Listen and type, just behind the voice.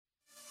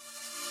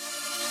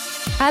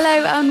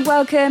Hello and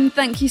welcome.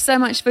 Thank you so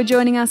much for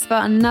joining us for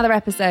another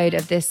episode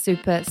of this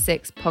Super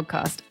 6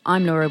 podcast.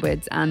 I'm Laura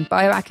Woods and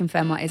Bayo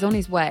Akinfenwa is on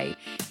his way.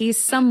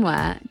 He's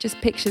somewhere, just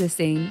picture the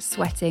scene,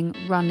 sweating,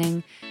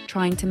 running,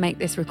 trying to make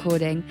this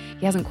recording.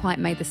 He hasn't quite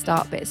made the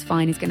start, but it's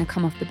fine. He's going to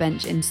come off the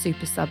bench in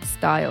super sub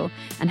style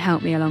and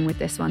help me along with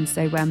this one.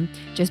 So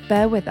just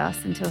bear with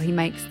us until he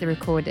makes the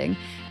recording.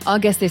 Our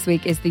guest this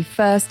week is the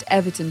first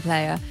Everton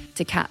player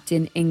to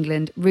captain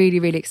England. Really,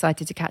 really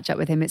excited to catch up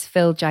with him. It's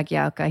Phil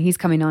Jagielka. He's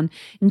coming on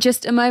in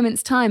just a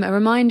moment's time. A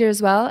reminder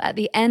as well, at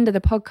the end of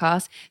the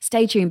podcast,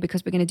 stay tuned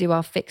because we're going to do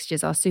our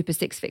fixtures, our Super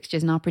 6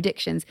 fixtures and our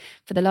predictions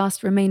for the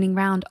last remaining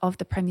round of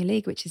the Premier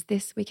League, which is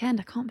this weekend.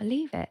 I can't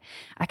believe it.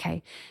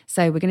 Okay,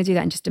 so we're going to do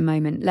that in just a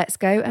moment. Let's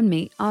go and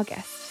meet our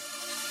guest.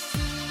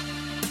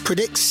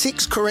 Predict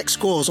 6 correct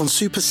scores on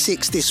Super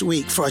 6 this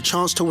week for a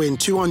chance to win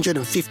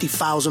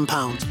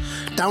 £250,000.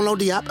 Download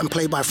the app and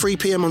play by 3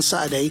 p.m. on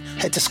Saturday.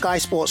 Head to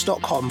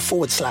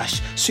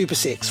skysports.com/Super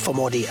 6 for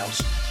more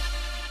details.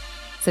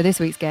 So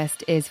this week's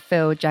guest is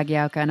Phil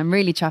Jagielka, and I'm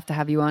really chuffed to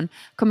have you on.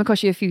 Come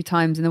across you a few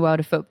times in the world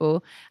of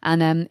football,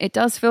 and it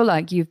does feel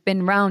like you've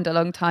been round a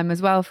long time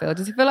as well, Phil.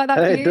 Does it feel like that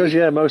for you? It does,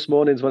 yeah. Most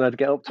mornings when I'd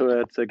get up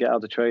to get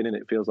out of training,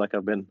 it feels like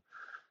I've been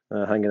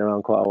hanging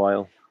around quite a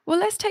while. Well,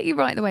 let's take you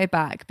right the way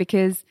back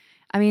because,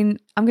 I'm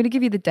going to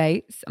give you the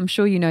dates. I'm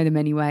sure you know them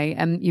anyway.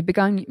 You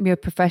began your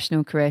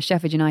professional career,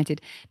 Sheffield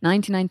United,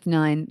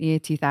 1999, year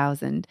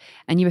 2000,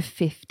 and you were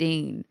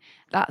 15.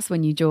 That's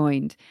when you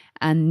joined.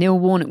 And Neil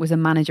Warnock was a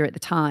manager at the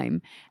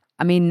time.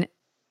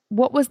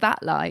 What was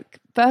that like?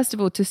 First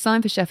of all, to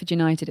sign for Sheffield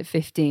United at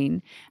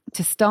 15,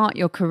 to start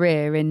your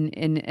career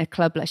in a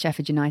club like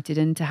Sheffield United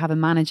and to have a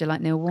manager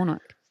like Neil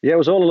Warnock? Yeah, it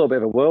was all a little bit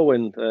of a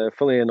whirlwind.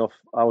 Funnily enough,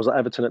 I was at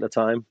Everton at the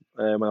time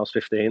when I was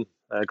 15.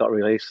 Got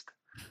released.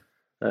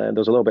 There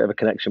was a little bit of a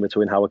connection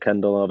between Howard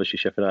Kendall and obviously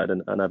Sheffield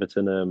United and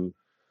Everton.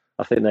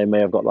 I think they may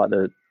have got like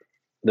the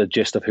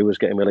gist of who was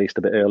getting released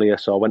a bit earlier.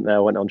 So I went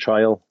there, went on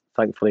trial.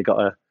 Thankfully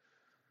got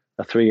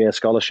a 3-year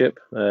scholarship.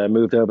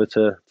 Moved over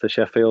to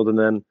Sheffield, and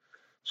then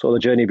sort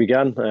of the journey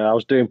began. I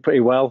was doing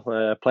pretty well,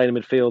 playing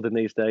in midfield in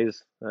these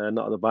days,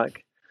 not at the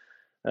back.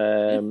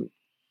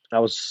 I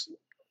was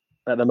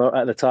at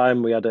the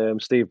time we had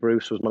Steve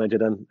Bruce was manager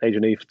then.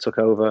 Adrian Heath took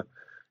over.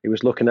 He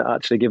was looking at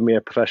actually giving me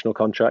a professional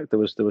contract. There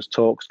was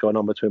talks going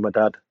on between my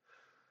dad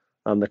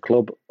and the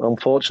club.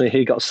 Unfortunately,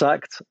 he got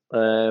sacked.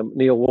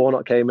 Neil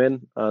Warnock came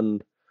in,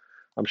 and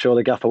I'm sure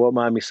the gaffer won't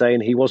mind me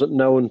saying he wasn't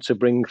known to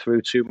bring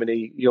through too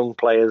many young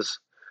players.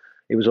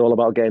 He was all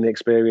about getting the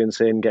experience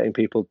in, getting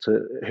people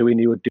who he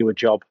knew would do a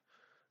job,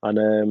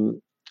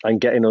 and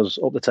getting us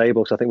up the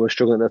table. Because I think we were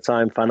struggling at the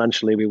time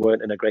financially. We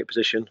weren't in a great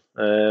position.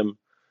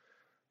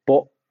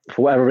 But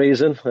for whatever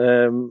reason,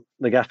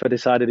 the gaffer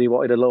decided he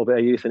wanted a little bit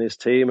of youth in his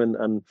team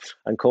and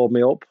called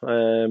me up.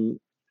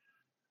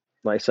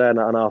 Like I said,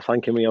 and I'll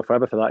thank him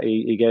forever for that.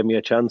 He gave me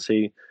a chance.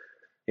 He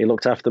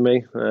looked after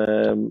me.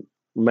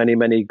 Many,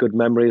 many good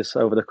memories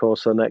over the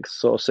course of the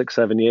next sort of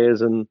 6-7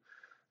 years, and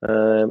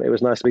it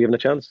was nice to be given a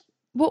chance.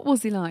 What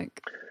was he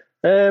like?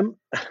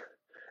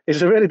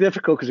 It's really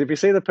difficult because if you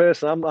see the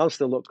person, I'll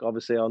still look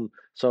obviously on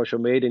social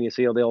media and you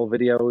see all the old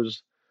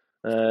videos,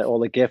 all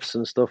the gifs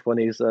and stuff when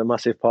he's a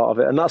massive part of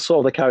it. And that's sort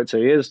of the character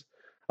he is.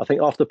 I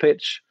think off the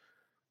pitch,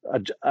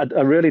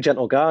 a really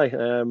gentle guy,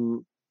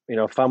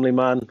 family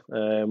man,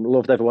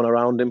 loved everyone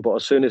around him. But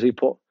as soon as he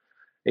put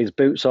his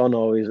boots on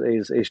or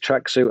his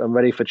tracksuit and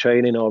ready for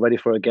training or ready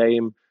for a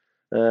game,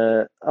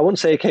 I wouldn't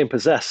say he came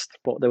possessed,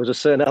 but there was a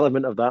certain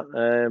element of that.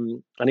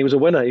 And he was a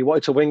winner. He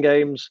wanted to win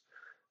games.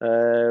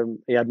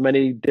 He had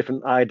many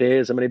different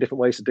ideas and many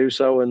different ways to do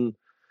so. And,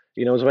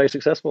 was very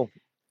successful.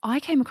 I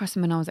came across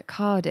him when I was at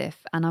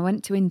Cardiff and I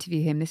went to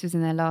interview him. This was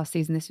in their last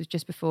season. This was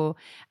just before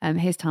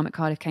his time at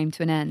Cardiff came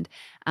to an end.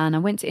 And I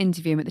went to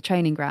interview him at the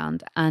training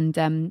ground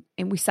and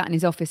we sat in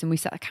his office and we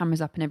set the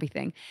cameras up and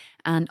everything.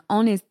 And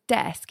on his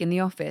desk in the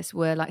office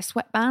were like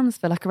sweatbands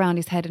for like around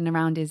his head and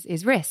around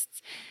his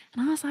wrists.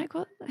 And I was like,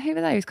 who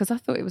are those? Because I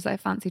thought it was like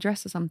a fancy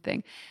dress or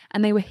something.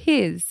 And they were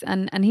his.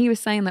 And he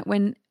was saying that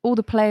when all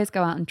the players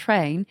go out and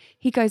train,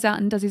 he goes out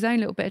and does his own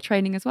little bit of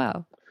training as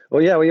well.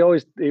 Well, yeah,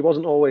 he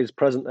wasn't always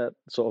present at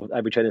sort of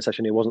every training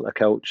session. He wasn't a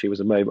coach. He was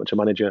very much a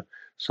manager.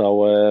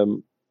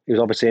 So he was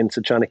obviously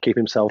into trying to keep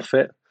himself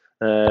fit.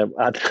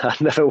 I'd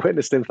never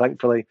witnessed him,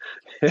 thankfully,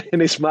 in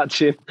his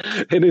matching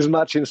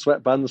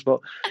sweatbands. But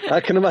I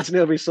can imagine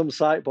he'll be some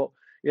sight. But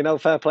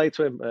fair play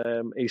to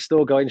him. He's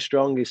still going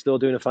strong. He's still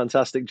doing a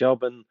fantastic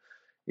job, and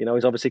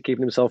he's obviously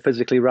keeping himself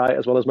physically right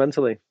as well as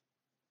mentally.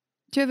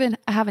 Do you ever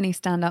have any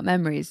stand-up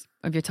memories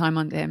of your time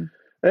under him?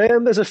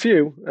 There's a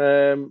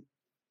few.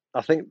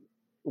 I think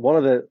one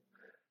of the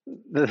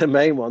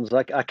main ones,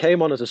 like I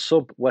came on as a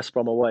sub West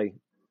Brom away,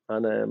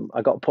 and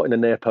I got put in a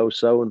near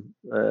post zone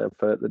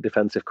for the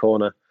defensive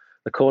corner.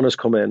 The corner's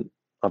come in.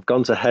 I've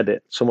gone to head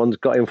it. Someone's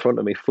got in front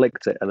of me,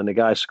 flicked it, and then the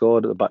guy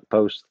scored at the back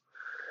post.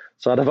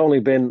 So I'd have only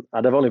been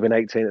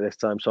 18 at this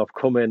time. So I've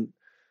come in.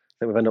 I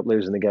think we've ended up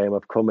losing the game.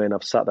 I've come in.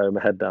 I've sat there with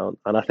my head down,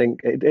 and I think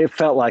it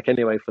felt like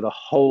anyway for the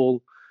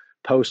whole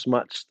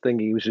post-match thing,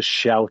 he was just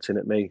shouting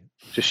at me,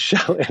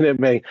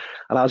 and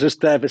I was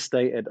just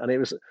devastated. And it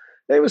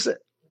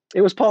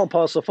was part and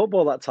parcel of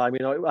football that time.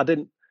 I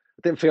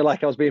didn't feel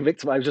like I was being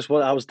victimized.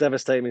 I was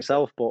devastated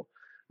myself. But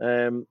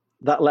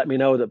that let me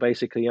know that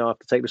basically, I have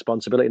to take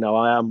responsibility now.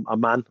 I am a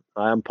man.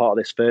 I am part of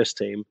this first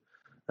team.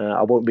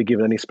 I won't be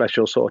given any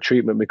special sort of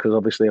treatment because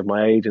obviously of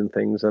my age and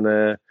things.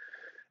 And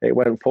it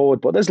went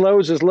forward. But there's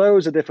loads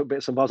of different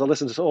bits and bobs. I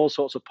listen to all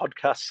sorts of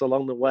podcasts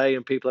along the way,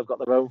 and people have got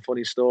their own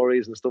funny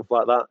stories and stuff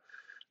like that.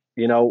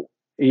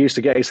 He used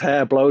to get his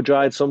hair blow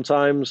dried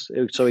sometimes,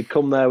 so he'd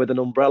come there with an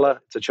umbrella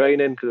to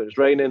training because it was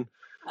raining.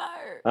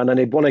 And then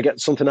he'd want to get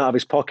something out of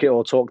his pocket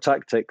or talk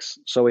tactics,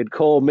 so he'd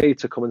call me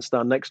to come and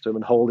stand next to him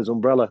and hold his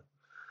umbrella.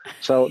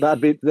 So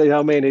that'd be,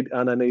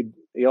 and then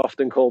he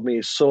often called me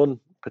his son,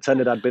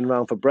 pretended I'd been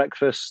round for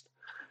breakfast,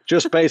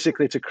 just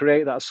basically to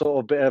create that sort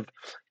of bit of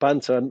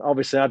banter. And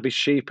obviously I'd be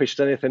sheepish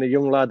to anything, a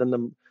young lad, and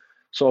them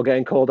sort of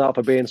getting called out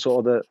for being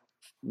sort of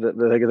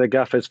the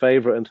gaffer's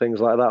favourite and things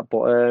like that.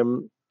 But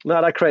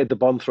no, that created the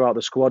bond throughout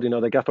the squad.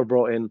 The gaffer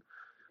brought in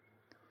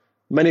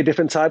many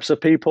different types of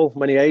people,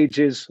 many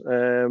ages,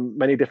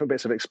 many different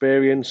bits of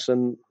experience,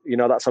 and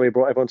that's how he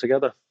brought everyone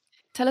together.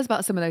 Tell us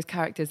about some of those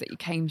characters that you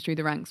came through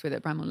the ranks with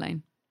at Bramall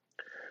Lane.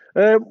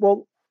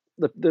 Well,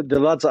 the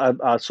lads that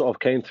I sort of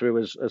came through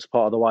as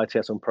part of the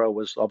YTS and Pro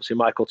was obviously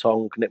Michael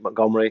Tong, Nick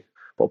Montgomery,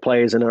 but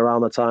players in and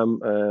around the time.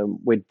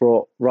 We'd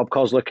brought Rob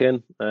Koslick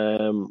in,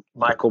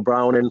 Michael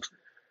Browning.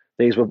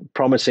 These were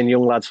promising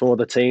young lads from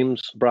other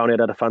teams. Brownie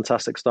had a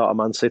fantastic start at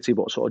Man City,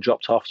 but sort of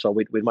dropped off. So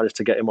we'd managed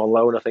to get him on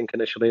loan, I think,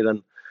 initially,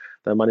 then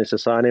managed to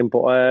sign him.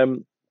 But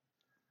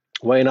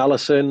Wayne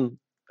Allison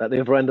at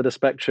the other end of the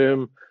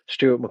spectrum,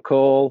 Stuart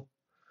McCall,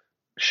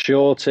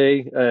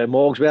 Shorty,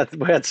 Morgs.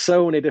 We had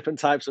so many different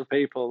types of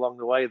people along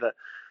the way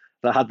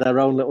that had their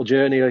own little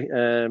journey,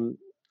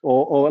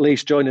 or at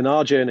least joining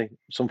our journey.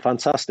 Some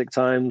fantastic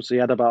times. He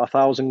had about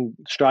 1,000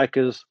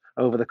 strikers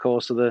over the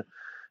course of the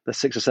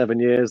 6 or 7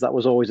 years. That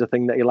was always a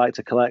thing that he liked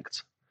to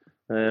collect.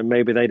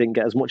 Maybe they didn't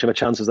get as much of a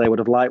chance as they would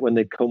have liked when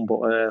they'd come, but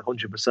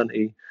 100%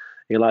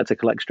 he liked to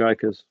collect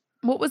strikers.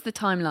 What was the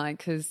time like?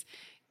 Because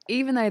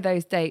even though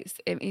those dates,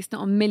 it's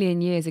not a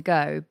million years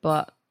ago,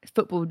 but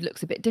football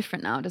looks a bit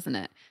different now, doesn't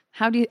it?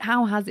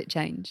 How has it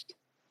changed?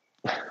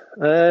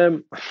 How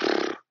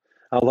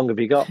long have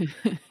you got?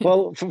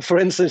 Well, for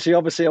instance, you're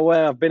obviously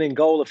aware I've been in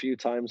goal a few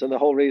times, and the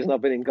whole reason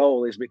I've been in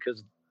goal is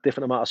because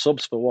different amount of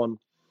subs for one.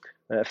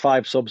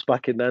 5 subs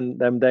back in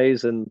them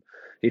days, and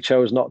he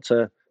chose not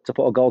to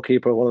put a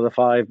goalkeeper on one of the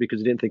 5 because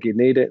he didn't think he'd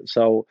need it.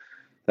 So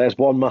there's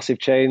one massive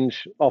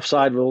change.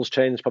 Offside rules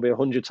changed probably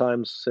 100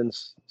 times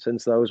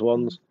since those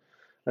ones.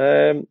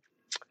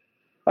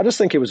 I just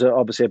think it was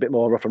obviously a bit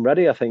more rough and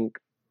ready. I think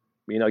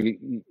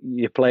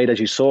you played as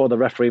you saw. The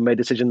referee made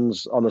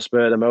decisions on the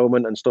spur of the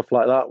moment and stuff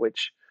like that,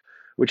 which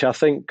I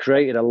think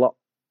created a lot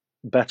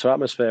better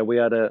atmosphere. We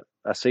had a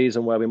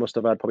season where we must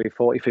have had probably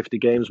 40, 50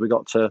 games. We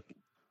got to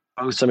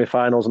both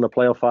semi-finals and the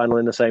playoff final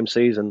in the same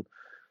season,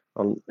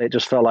 and it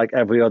just felt like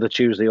every other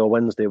Tuesday or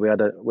Wednesday we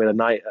had a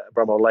night at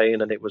Bramall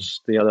Lane, and it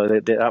was the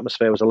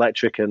atmosphere was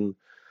electric, and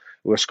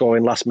we were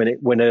scoring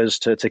last-minute winners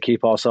to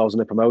keep ourselves in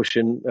the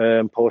promotion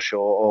push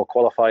or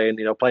qualifying.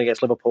 Playing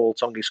against Liverpool,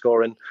 Tongi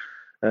scoring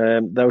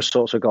those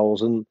sorts of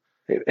goals, and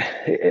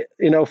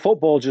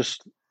football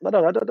just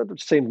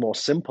it seemed more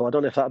simple. I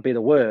don't know if that'd be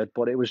the word,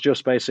 but it was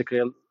just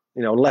basically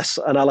less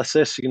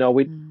analysis.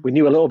 We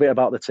knew a little bit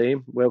about the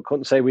team. We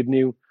couldn't say we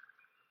knew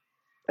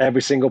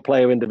every single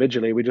player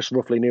individually. We just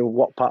roughly knew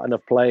what pattern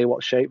of play,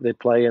 what shape they'd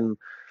play, and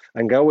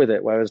go with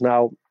it. Whereas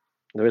now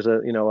there is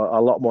a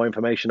lot more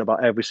information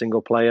about every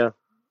single player,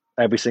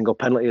 every single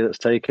penalty that's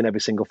taken,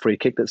 every single free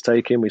kick that's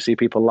taken. We see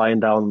people lying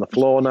down on the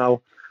floor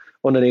now,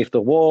 underneath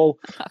the wall.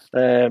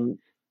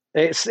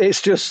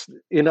 It's just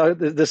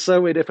there's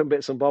so many different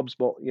bits and bobs.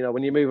 But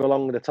when you move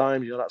along with the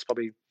times, that's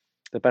probably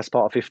the best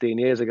part of 15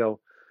 years ago.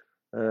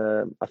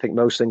 I think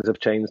most things have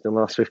changed in the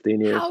last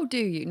 15 years. How do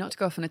you, not to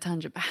go off on a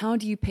tangent, but how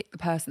do you pick the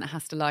person that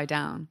has to lie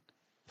down?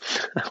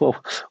 Well,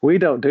 we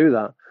don't do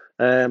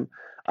that.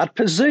 I'd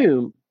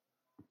presume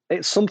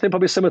it's something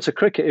probably similar to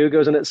cricket, who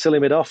goes in at silly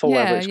mid-off or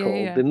whatever it's called.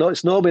 Yeah.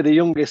 It's normally the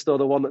youngest or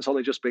the one that's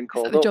only just been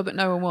called up. The job that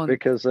no one wants.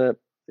 Because,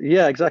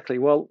 yeah, exactly.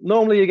 Well,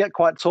 normally you get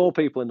quite tall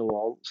people in the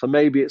wall, so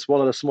maybe it's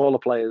one of the smaller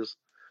players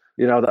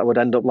that would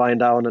end up lying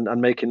down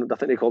and making, I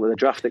think they call it the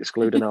draft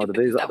excluder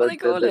nowadays. Is that what they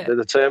call it?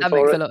 The term that for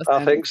makes it? A lot of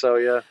sense. I think so,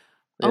 yeah.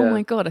 Oh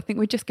my God, I think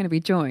we're just going to be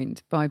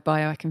joined by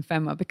Bio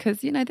Akinfenwa because,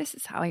 this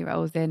is how he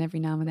rolls in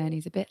every now and then.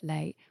 He's a bit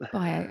late.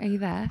 Bio, are you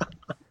there?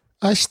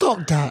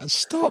 Stop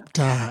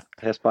that.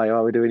 Yes, Bio,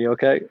 are we doing you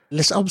okay?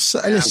 Listen,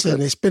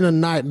 it's been a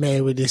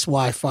nightmare with this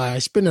Wi-Fi.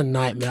 It's been a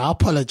nightmare. I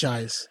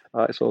apologise.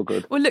 It's all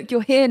good. Well, look,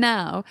 you're here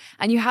now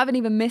and you haven't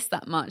even missed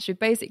that much. We've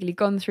basically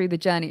gone through the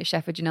journey at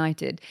Sheffield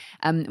United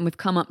and we've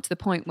come up to the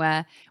point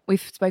where we've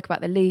spoke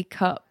about the League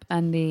Cup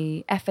and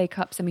the FA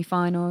Cup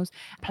semi-finals,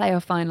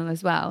 playoff final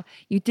as well.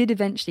 You did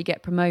eventually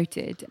get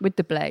promoted with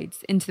the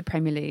Blades into the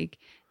Premier League.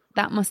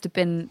 That must have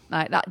been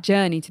like that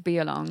journey to be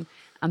along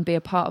and be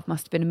a part of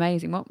must have been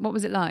amazing. What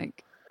was it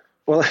like?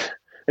 Well,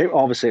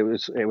 Obviously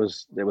it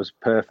was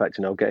perfect,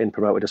 getting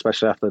promoted,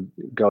 especially after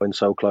going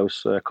so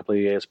close a couple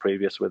of years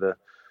previous with the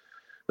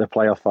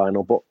playoff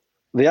final. But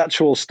the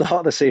actual start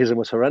of the season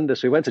was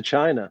horrendous. We went to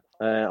China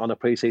on a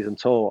pre-season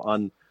tour,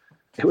 and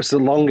it was the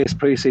longest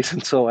pre-season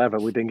tour ever.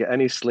 We didn't get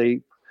any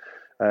sleep.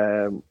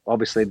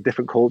 Obviously,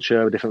 different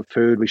culture, different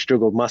food. We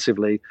struggled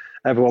massively.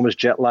 Everyone was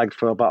jet lagged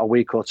for about a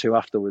week or two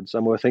afterwards,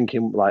 and we were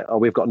thinking like, "Oh,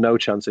 we've got no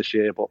chance this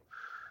year." But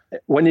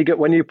when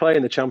you play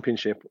in the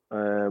Championship,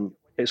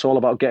 it's all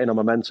about getting the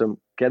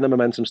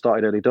momentum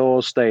started early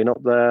doors, staying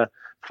up there,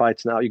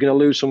 fighting out. You're going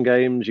to lose some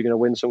games, you're going to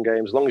win some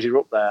games. As long as you're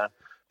up there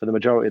for the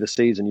majority of the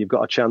season, you've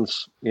got a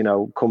chance.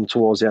 Come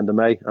towards the end of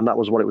May, and that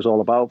was what it was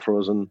all about for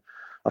us. And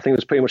I think it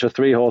was pretty much a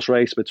 3-horse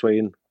race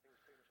between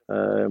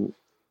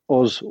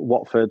us,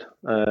 Watford,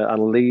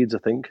 and Leeds, I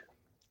think.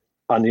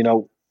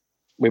 And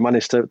we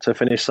managed to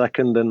finish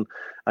second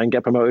and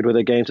get promoted with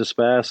a game to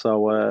spare.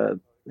 So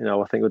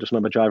I think I just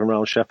remember driving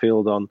around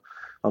Sheffield on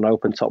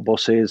open top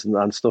buses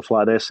and stuff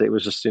like this. It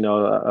was just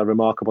a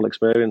remarkable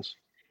experience.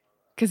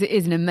 Because it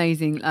is an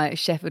amazing,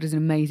 Sheffield is an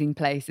amazing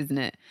place, isn't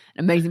it?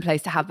 An amazing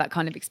place to have that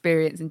kind of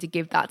experience and to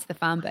give that to the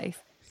fan base.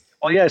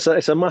 Well, yeah,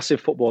 it's a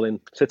massive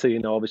footballing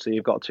city. Obviously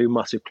you've got 2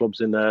 massive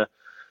clubs in there.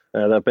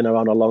 They've been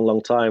around a long,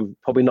 long time.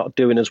 Probably not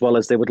doing as well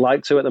as they would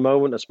like to at the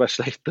moment,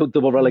 especially the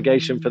double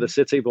relegation for the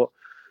city. But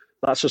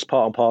that's just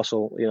part and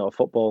parcel, of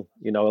football.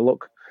 I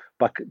look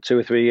back 2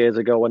 or 3 years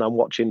ago when I'm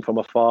watching from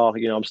afar.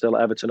 I'm still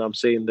at Everton. I'm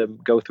seeing them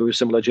go through a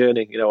similar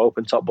journey.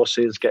 Open top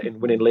buses,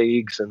 winning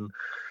leagues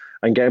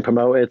and getting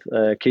promoted.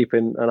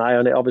 Keeping an eye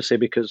on it, obviously,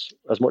 because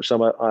as much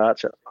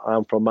as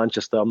I'm from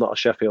Manchester, I'm not a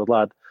Sheffield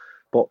lad.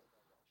 But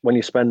when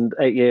you spend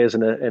 8 years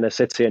in a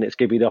city and it's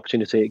given you the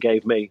opportunity it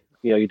gave me,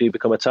 you do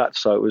become attached.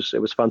 So it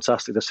was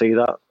fantastic to see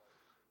that.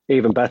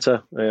 Even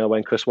better,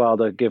 when Chris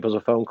Wilder gave us a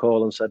phone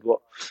call and said,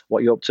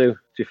 "What you up to? Do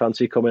you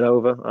fancy coming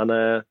over?"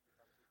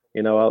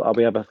 And I'll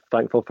be ever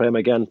thankful for him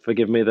again for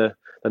giving me the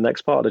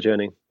next part of the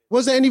journey.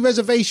 Was there any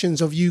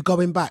reservations of you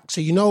going back?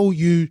 So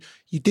you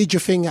did your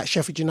thing at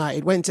Sheffield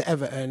United, went to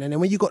Everton, and then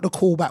when you got the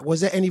call back,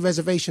 was there any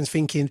reservations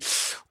thinking,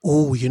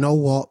 "Oh, you know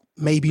what,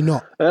 maybe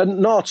not"?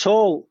 Not at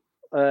all.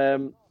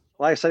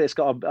 Like I said, it's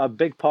got a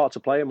big part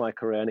to play in my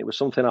career, and it was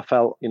something I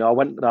felt. I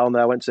went down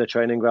there, went to the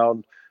training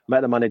ground,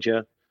 met the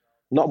manager.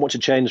 Not much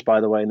had changed, by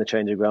the way, in the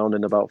changing ground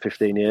in about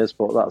 15 years,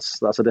 but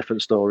that's a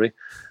different story.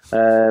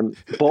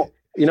 But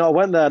I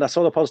went there and I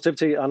saw the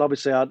positivity, and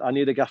obviously I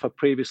knew the gaffer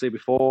previously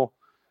before.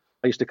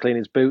 I used to clean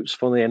his boots,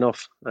 funnily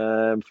enough,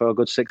 for a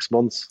good 6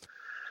 months.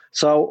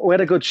 So we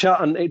had a good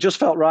chat, and it just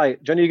felt right.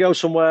 You go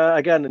somewhere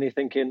again, and you're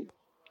thinking,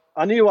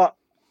 I knew I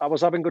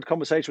was having good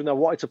conversation with them. I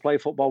wanted to play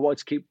football, wanted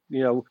to keep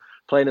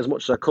playing as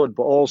much as I could,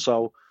 but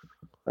also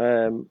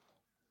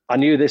I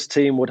knew this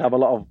team would have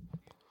not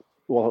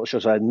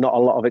a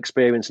lot of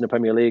experience in the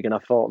Premier League, and I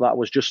thought that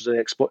was just as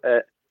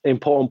an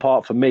important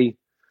part for me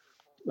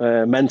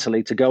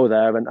mentally to go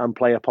there and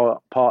play a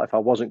part if I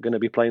wasn't going to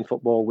be playing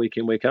football week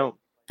in, week out.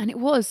 And it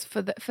was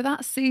for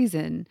that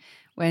season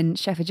when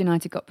Sheffield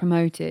United got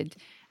promoted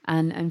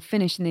and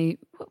finished in the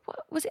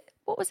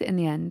what was it in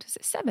the end? Was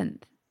it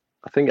 7th?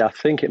 I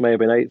think it may have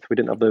been 8th. We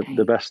didn't have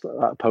the best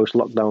post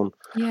lockdown.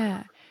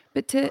 Yeah.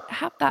 But to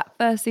have that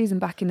first season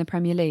back in the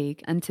Premier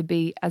League and to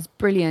be as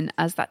brilliant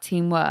as that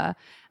team were,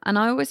 and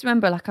I always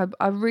remember,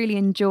 I really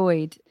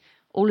enjoyed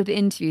all of the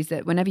interviews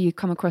that whenever you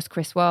come across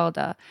Chris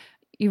Wilder,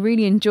 you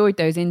really enjoyed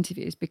those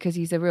interviews because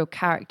he's a real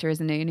character,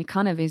 isn't he? And he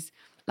kind of is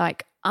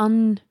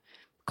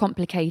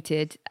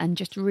uncomplicated and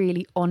just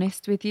really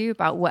honest with you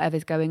about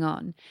whatever's going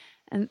on.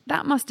 And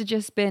that must have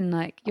just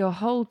been your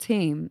whole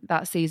team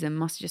that season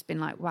must have just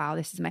been wow,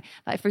 this is amazing.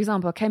 For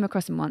example, I came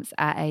across him once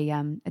at a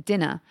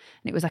dinner,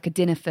 and it was a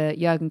dinner for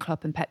Jurgen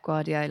Klopp and Pep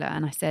Guardiola.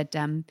 And I said,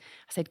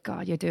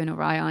 "God, you're doing all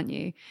right, aren't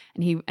you?"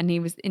 And he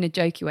was in a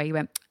jokey way. He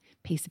went,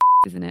 "Piece of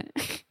isn't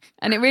it?"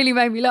 And it really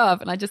made me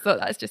laugh. And I just thought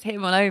that's just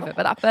him on over.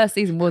 But that first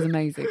season was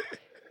amazing.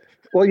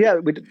 Well,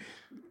 yeah,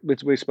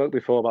 we spoke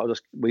before about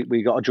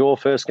we got a draw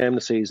first game of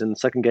the season.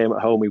 Second game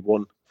at home, we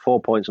won 4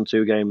 points in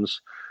 2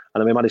 games. And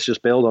then we managed to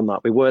just build on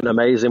that. We weren't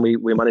amazing.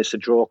 We managed to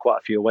draw quite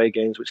a few away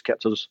games, which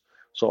kept us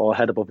sort of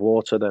head above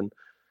water. Then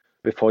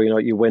before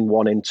you win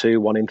 1 in 2,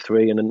 1 in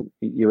 3, and then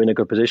you're in a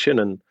good position.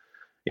 And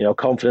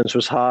confidence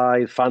was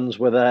high. Fans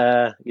were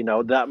there.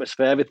 The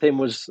atmosphere, everything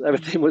was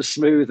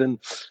smooth and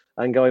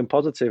going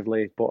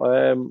positively. But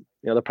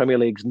the Premier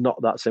League's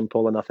not that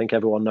simple, and I think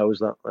everyone knows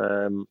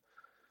that.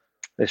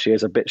 This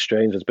year's a bit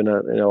strange. There's been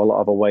a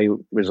lot of away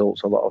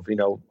results, a lot of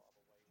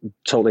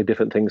totally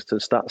different things to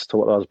stats to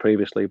what there was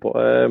previously. But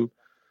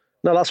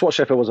no, that's what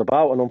Sheffield was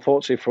about. And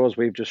unfortunately for us,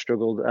 we've just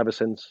struggled ever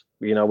since,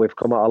 we've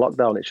come out of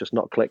lockdown. It's just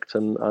not clicked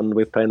and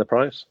we've paying the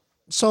price.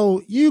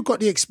 So you got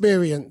the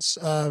experience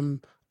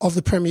of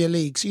the Premier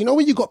League. So,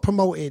 when you got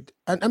promoted,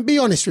 and be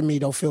honest with me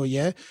though, Phil,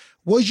 yeah,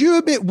 was you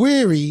a bit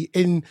weary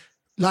in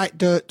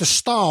the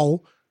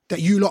style that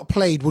you lot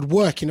played would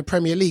work in the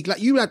Premier League?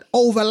 You had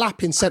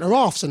overlapping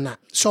centre-halves and that.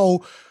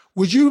 So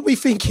would you be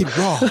thinking,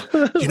 "Raw,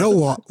 you know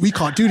what? We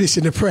can't do this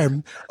in the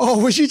Prem"?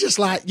 Or was you just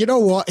like, you know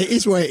what? It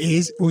is what it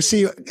is. We'll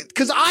see.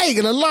 Because I ain't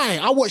gonna lie,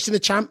 I watched in the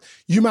Champ.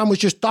 You man was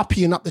just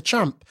duppying up the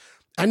Champ,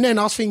 and then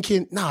I was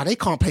thinking, nah, they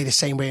can't play the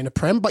same way in the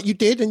Prem. But you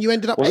did, and you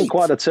ended up. Wasn't eighth.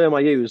 quite the term I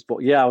used,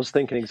 but yeah, I was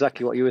thinking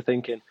exactly what you were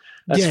thinking.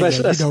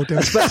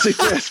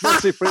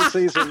 Especially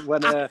pre-season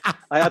when I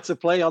had to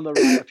play on the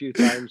right a few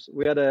times.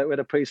 We had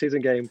a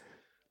pre-season game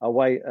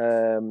away.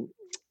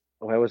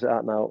 Where was it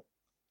at now?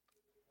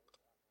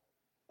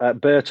 At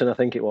Burton, I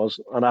think it was,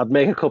 and I'd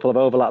make a couple of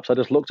overlaps. I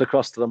just looked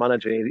across to the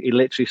manager. He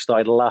literally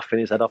started laughing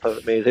his head off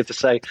at me as if to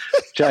say,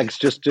 "Jags,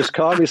 just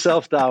calm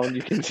yourself down.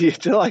 You can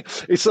like."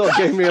 He sort of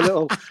gave me a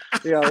little,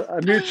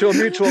 a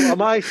mutual.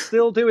 Am I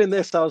still doing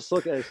this? I was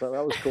looking at it, so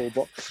that was cool.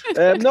 But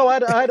no, I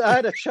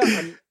had a chat,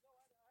 and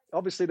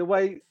obviously the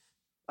way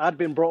I'd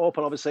been brought up,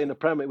 and obviously in the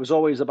Prem, it was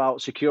always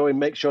about securing,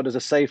 make sure there's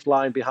a safe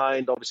line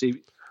behind.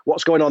 Obviously,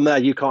 what's going on there,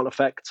 you can't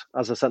affect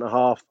as a centre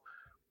half.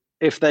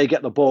 If they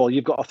get the ball,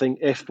 you've got to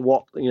think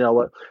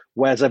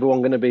where's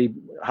everyone going to be?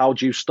 How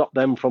do you stop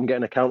them from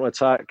getting a counter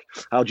attack?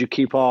 How do you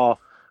keep our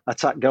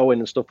attack going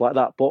and stuff like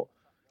that? But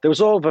there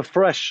was all of a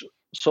fresh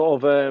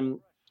sort of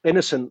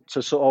innocent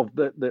to sort of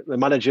the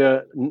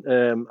manager,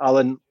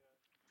 Alan,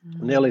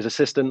 Neil, his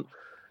assistant,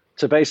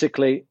 to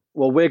basically,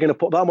 well, we're going to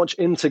put that much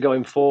into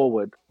going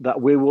forward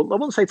that we will, I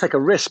won't say take a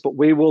risk, but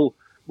we will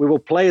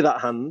play that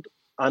hand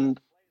and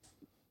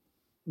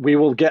we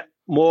will get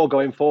more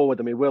going forward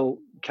than we will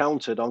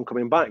counted on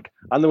coming back.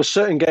 And there were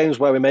certain games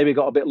where we maybe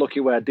got a bit lucky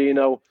where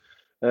Dino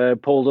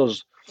pulled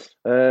us,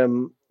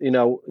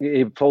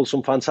 he pulled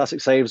some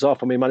fantastic saves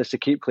off and we managed to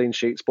keep clean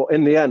sheets. But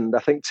in the end, I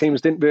think teams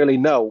didn't really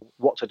know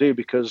what to do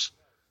because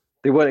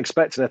they weren't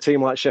expecting a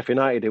team like Sheffield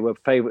United, who were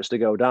favourites to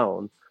go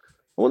down.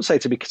 I wouldn't say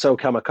to be so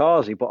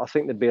kamikaze, but I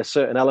think there'd be a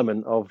certain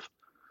element of,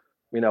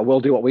 we'll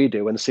do what we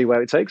do and see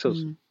where it takes us.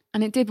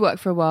 And it did work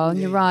for a while. And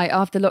you're right,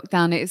 after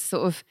lockdown,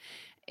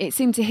 it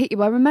seemed to hit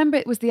you. I remember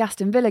it was the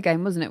Aston Villa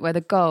game, wasn't it, where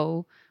the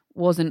goal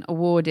wasn't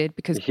awarded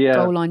because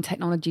goal line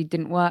technology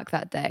didn't work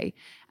that day.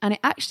 And it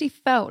actually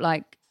felt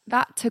like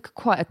that took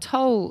quite a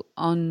toll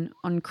on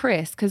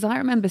Chris, because I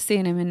remember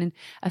seeing him in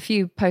a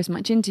few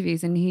post-match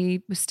interviews and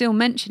he was still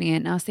mentioning it.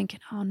 And I was thinking,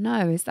 oh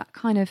no, is that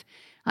kind of,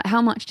 like,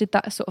 how much did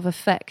that sort of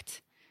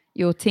affect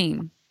your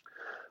team?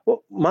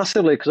 Well,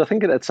 massively, because I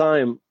think at the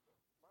time,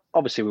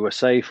 obviously we were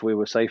safe. We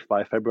were safe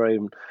by February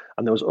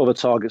and there was other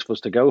targets for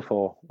us to go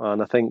for.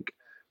 And I think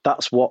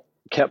that's what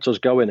kept us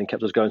going and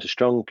kept us going so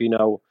strong.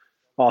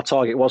 Our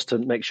target was to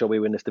make sure we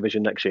win this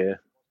division next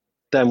year.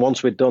 Then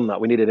once we'd done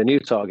that, we needed a new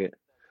target.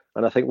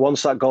 And I think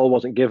once that goal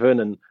wasn't given,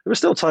 and there was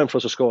still time for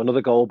us to score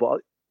another goal,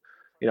 but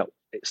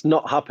it's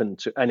not happened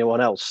to anyone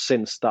else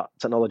since that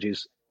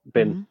technology's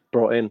been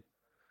brought in.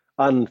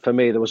 And for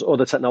me, there was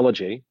other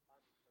technology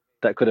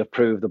that could have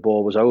proved the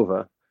ball was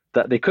over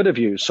that they could have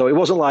used. So it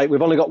wasn't like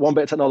we've only got one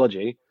bit of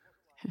technology.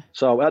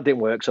 So that didn't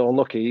work. So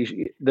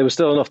unlucky. There was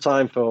still enough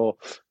time for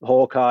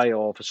Hawkeye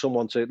or for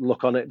someone to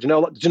look on it. Do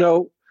you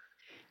know?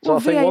 So well,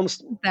 I think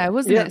once there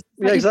wasn't it?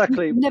 Yeah,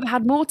 exactly. You've never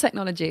had more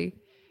technology.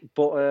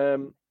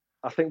 But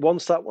I think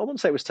once that, I wouldn't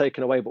say it was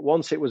taken away, but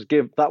once that was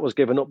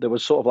given up, there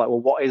was sort of like,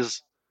 well, what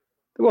is?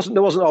 There wasn't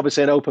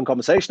obviously an open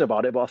conversation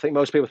about it, but I think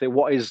most people think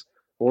what is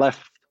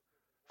left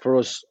for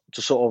us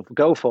to sort of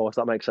go for, if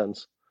that makes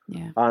sense.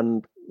 Yeah.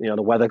 And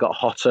the weather got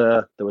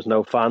hotter. There was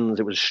no fans.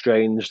 It was a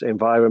strange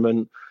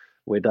environment.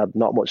 We'd had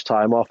not much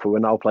time off. We were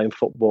now playing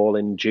football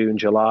in June,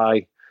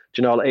 July.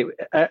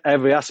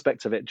 Every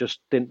aspect of it just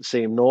didn't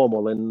seem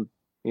normal, and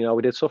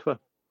we did suffer.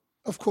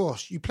 Of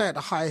course, you play at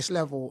the highest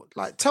level.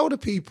 Like, tell the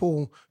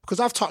people, because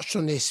I've touched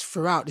on this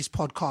throughout this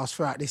podcast,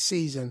 throughout this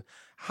season,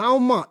 how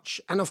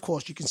much, and of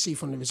course you can see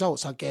from the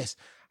results, I guess,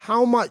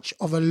 how much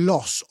of a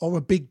loss or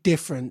a big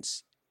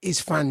difference is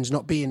fans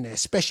not being there,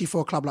 especially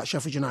for a club like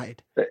Sheffield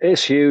United?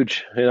 It's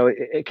huge.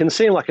 It can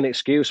seem like an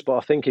excuse, but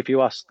I think if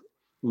you ask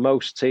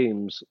most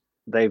teams,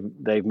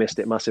 they've missed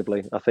it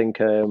massively. I think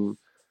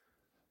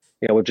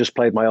we've just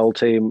played my old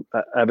team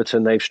at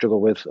Everton. They've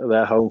struggled with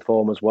their home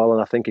form as well.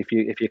 And I think if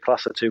you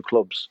class the two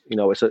clubs,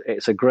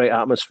 it's a great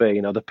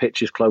atmosphere. The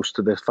pitch is close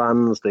to the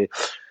fans.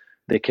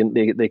 They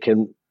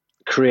can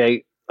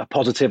create a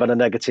positive and a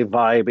negative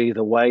vibe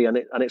either way, and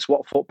it's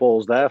what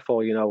football's there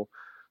for.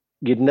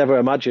 You'd never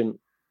imagine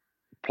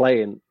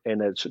playing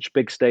in such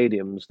big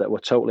stadiums that were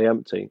totally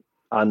empty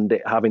and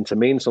it having to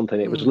mean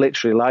something. It was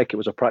literally like it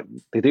was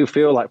they do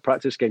feel like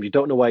practice games. You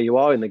don't know where you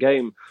are in the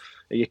game.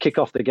 You kick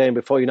off the game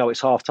before you know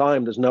it's half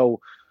time. There's no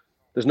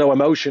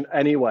emotion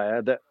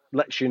anywhere that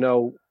lets you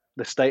know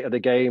the state of the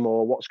game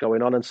or what's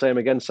going on. And same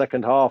again,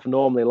 second half,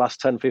 normally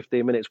last 10,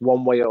 15 minutes,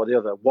 one way or the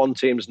other. One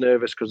team's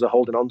nervous because they're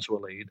holding on to a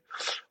lead,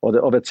 or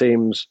the other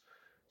team's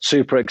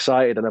super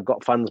excited and have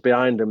got fans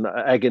behind them that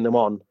are egging them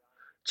on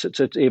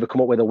to either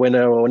come up with a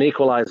winner or an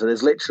equaliser.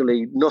 There's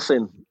literally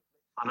nothing.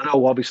 And I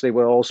know obviously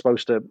we're all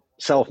supposed to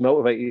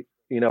self-motivate,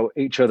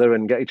 each other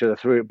and get each other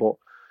through it, but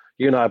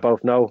you and I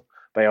both know,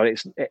 but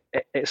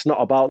it's not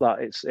about that.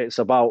 It's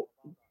about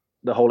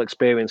the whole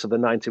experience of the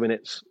 90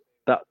 minutes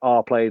that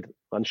are played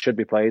and should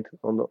be played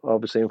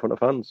obviously in front of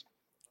fans.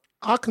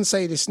 I can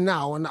say this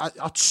now, and I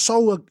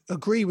so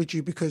agree with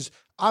you, because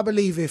I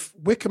believe if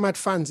Wycombe had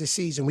fans this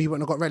season, we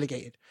wouldn't have got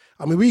relegated.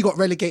 I mean, we got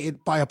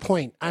relegated by a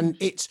point, and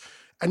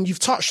you've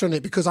touched on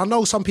it, because I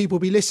know some people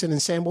be listening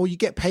and saying, well, you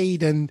get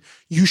paid and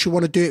you should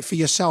want to do it for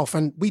yourself.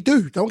 And we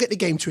do. Don't get the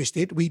game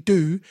twisted. We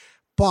do.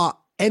 But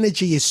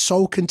energy is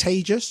so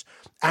contagious,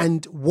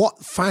 and what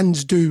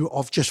fans do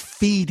of just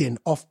feeding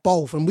off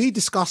both. And we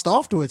discussed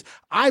afterwards,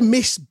 I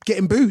miss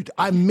getting booed.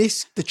 I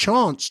miss the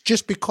chance,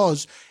 just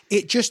because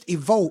it just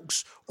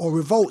evokes or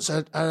revolts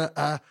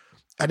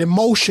an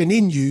emotion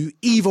in you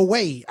either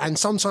way. And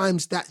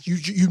sometimes that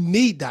you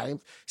need that.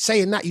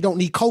 Saying that, you don't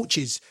need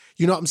coaches.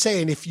 You know what I'm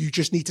saying? If you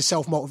just need to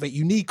self-motivate,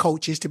 you need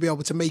coaches to be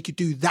able to make you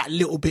do that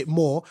little bit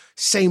more.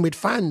 Same with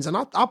fans. And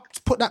I'll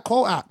put that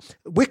quote out.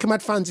 Wycombe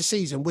had fans this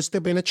season, would still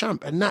been a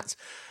champ. And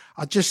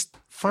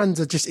fans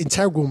are just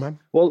integral, man.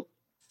 Well,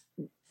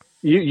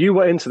 you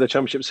went into the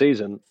championship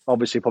season,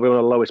 obviously probably one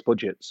of the lowest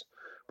budgets.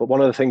 But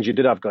one of the things you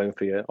did have going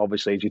for you,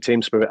 obviously, is your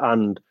team spirit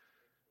and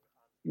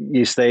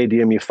your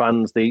stadium, your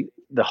fans, the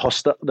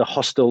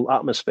hostile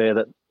atmosphere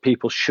that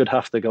people should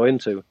have to go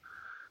into.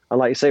 And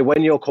like you say,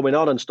 when you're coming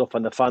on and stuff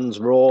and the fans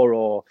roar,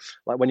 or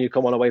like when you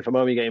come on away from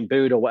home, you're getting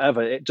booed or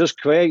whatever, it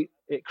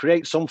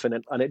creates something,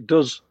 and it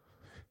does.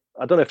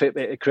 I don't know if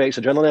it creates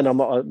adrenaline. I'm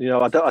not,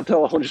 I don't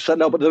 100%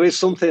 know, but there is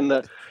something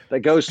that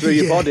goes through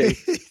your body,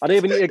 and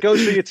even it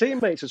goes through your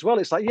teammates as well.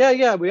 It's like,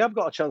 yeah, we have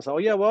got a chance now. Oh,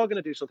 yeah, we're going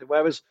to do something.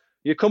 Whereas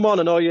you come on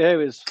and all you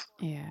hear is,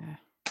 yeah.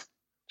 Do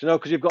you know,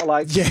 because you've got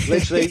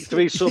literally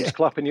 3 subs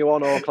clapping you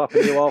on or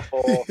clapping you off,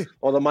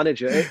 or the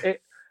manager.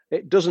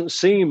 It doesn't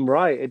seem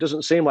right. It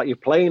doesn't seem like you're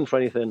playing for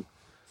anything.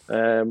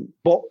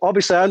 But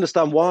obviously, I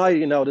understand why.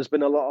 There's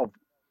been a lot of,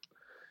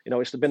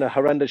 it's been a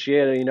horrendous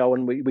year.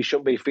 And we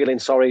shouldn't be feeling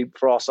sorry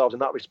for ourselves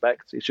in that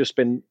respect. It's just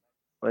been,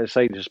 like I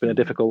say, it's just been a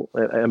difficult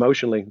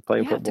emotionally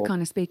playing football. You have to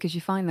kind of speak as you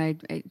find,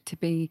 though, to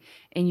be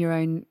in your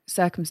own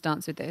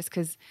circumstance with this,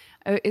 because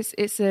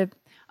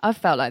I've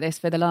felt like this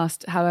for the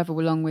last however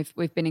long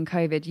we've been in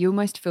COVID. You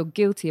almost feel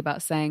guilty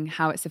about saying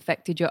how it's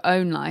affected your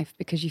own life,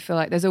 because you feel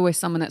like there's always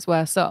someone that's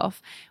worse off,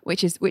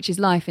 which is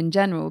life in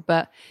general.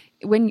 But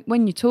when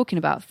you're talking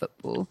about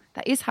football,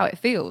 that is how it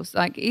feels.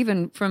 Like,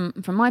 even from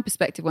my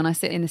perspective, when I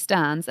sit in the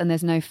stands and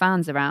there's no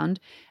fans around,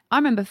 I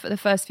remember for the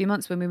first few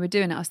months when we were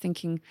doing it, I was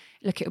thinking,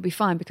 look, it'll be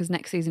fine because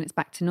next season it's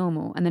back to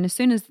normal. And then as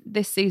soon as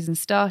this season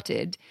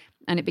started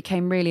and it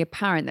became really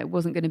apparent that it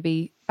wasn't going to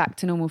be back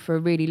to normal for a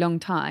really long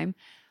time,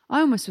 I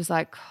almost was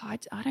like, I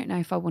don't know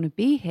if I want to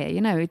be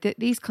here.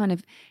 These kind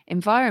of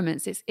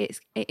environments, it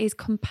is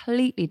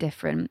completely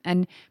different.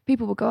 And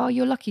people will go, oh,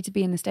 you're lucky to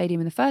be in the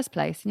stadium in the first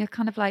place. And you're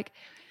kind of like,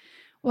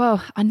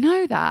 well, I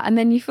know that. And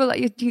then you feel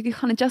like you're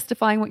kind of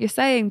justifying what you're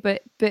saying.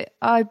 But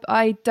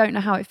I don't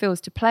know how it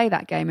feels to play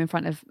that game in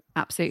front of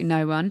absolutely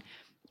no one.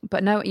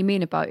 But I know what you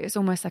mean about it. It's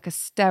almost like a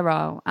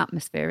sterile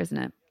atmosphere, isn't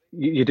it?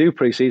 You do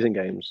pre-season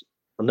games.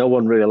 And no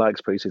one really likes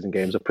pre-season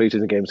games.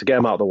 Pre-season games to get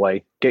them out of the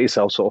way, get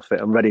yourself sort of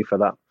fit and ready for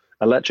that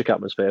electric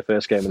atmosphere,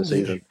 first game of the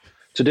season.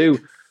 To do,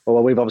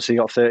 well, we've obviously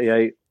got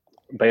 38.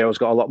 Bayo's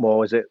got a lot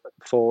more. Is it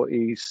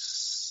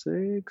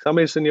 46? How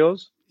many is in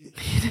yours?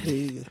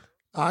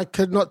 I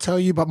could not tell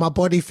you, but my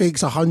body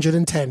thinks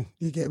 110.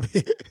 You get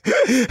me?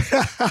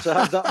 To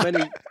have that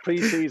many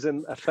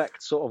pre-season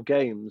effect sort of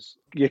games,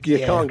 you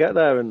can't get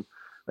there. And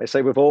they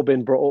say we've all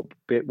been brought up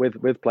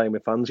with playing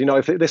with fans.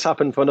 If this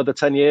happened for another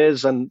 10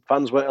 years and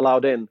fans weren't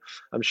allowed in,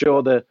 I'm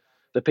sure the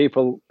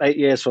people 8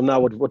 years from now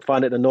would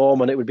find it the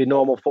norm, and it would be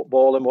normal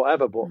football and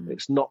whatever, but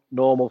it's not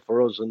normal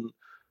for us, and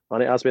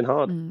it has been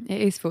hard.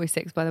 It is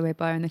 46, by the way,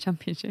 Bayer in the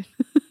championship.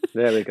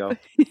 There we go.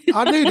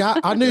 I knew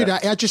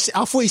that.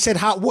 I thought he said,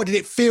 what did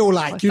it feel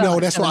like?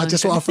 That's what I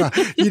just want to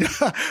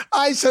throw. All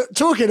right, so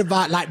talking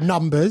about like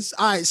numbers.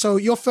 All right, so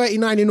you're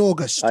 39 in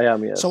August. I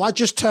am, yeah. So I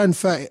just turned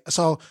 30.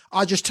 So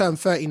I just turned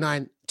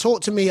 39.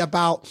 Talk to me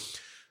about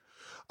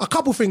a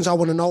couple things I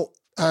want to know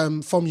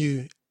from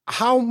you.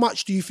 How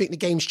much do you think the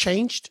game's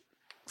changed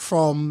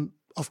from,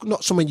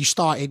 not something you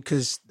started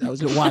because that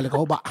was a little while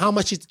ago, but how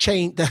much it's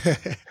changed?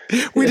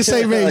 We're the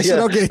same age, so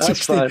don't get it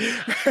twisted.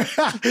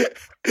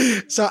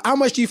 So how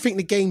much do you think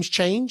the game's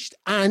changed,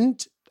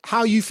 and how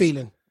are you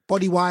feeling?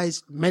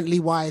 Body-wise,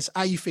 mentally-wise,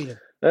 how are you feeling?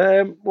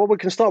 Well, we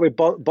can start with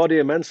body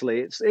and mentally.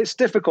 It's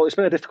difficult. It's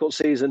been a difficult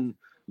season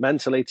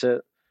mentally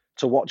to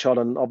watch on,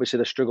 and obviously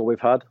the struggle we've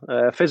had.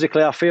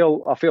 Physically, I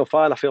feel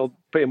fine. I feel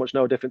pretty much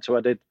no different to what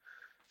I did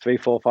 3,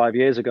 4, 5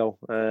 years ago.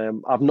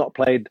 I've not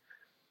played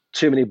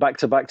too many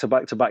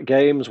back-to-back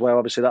games, where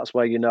obviously that's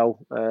where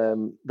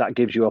that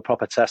gives you a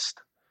proper test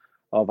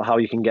of how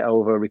you can get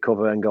over,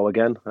 recover and go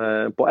again.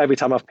 But every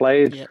time I've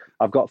played,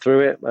 I've got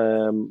through it.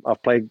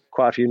 I've played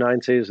quite a few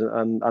 90s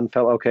and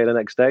felt okay the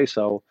next day.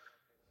 So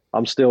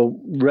I'm still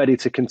ready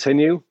to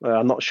continue.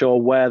 I'm not sure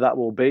where that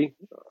will be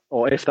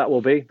or if that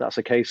will be. That's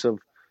a case of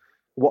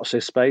watch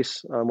this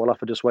space, and we'll have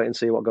to just wait and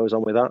see what goes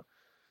on with that.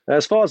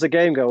 As far as the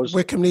game goes,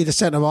 Wycombe need a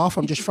centre half.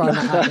 I'm just throwing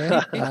that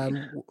out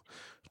there.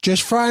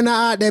 Just throwing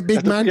that out there,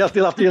 big man. You'll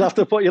have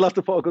to put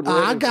a good word.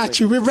 I got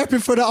you. We're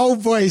repping for the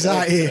old boys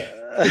out here.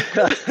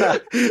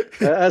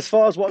 As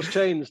far as what's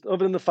changed,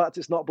 other than the fact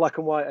it's not black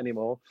and white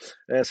anymore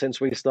since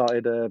we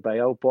started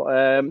Bayo,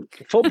 but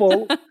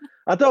football,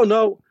 I don't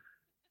know.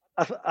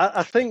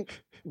 I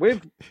think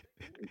with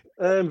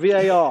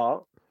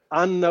VAR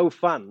and no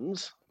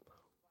fans,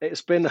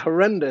 it's been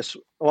horrendous.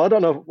 Well, I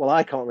don't know. Well,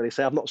 I can't really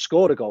say. I've not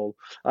scored a goal.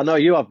 I know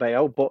you have,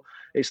 Bayo, but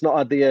it's not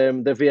had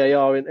the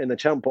VAR in the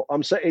champ. But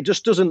I'm saying it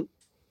just doesn't.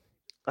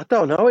 I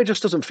don't know. It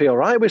just doesn't feel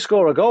right. We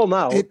score a goal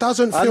now. It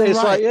doesn't feel it's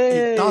right. Like,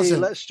 it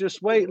doesn't. Let's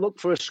just wait. Look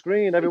for a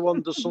screen.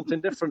 Everyone does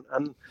something different,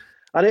 and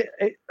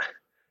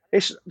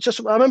it's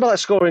just. I remember like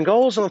scoring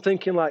goals, and I'm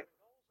thinking like,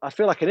 I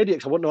feel like an idiot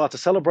because I wouldn't know how to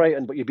celebrate,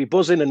 but you'd be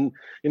buzzing, and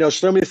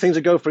so many things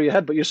that go through your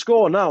head. But you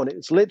score now, and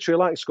it's literally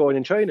like scoring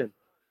in training.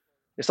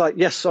 It's like,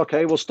 yes,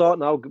 okay, we'll start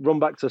now. Run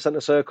back to the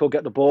centre circle,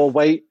 get the ball,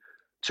 wait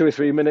 2 or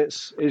 3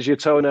 minutes. Is your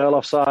toenail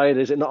offside?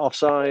 Is it not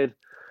offside?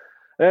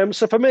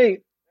 So for me,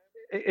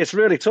 it's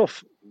really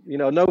tough.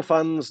 No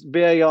fans,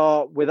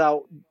 VAR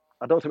without.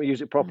 I don't think we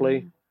use it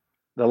properly.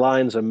 The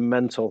lines are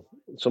mental.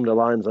 Some of the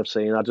lines I've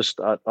seen,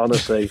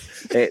 honestly,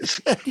 it's.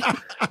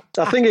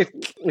 I think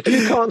if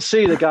you can't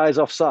see the guy's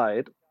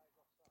offside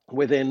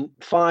within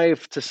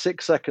 5 to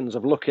 6 seconds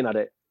of looking at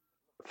it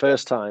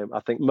first time,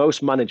 I think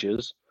most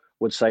managers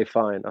would say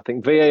fine. I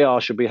think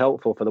VAR should be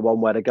helpful for the one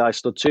where the guy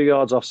stood 2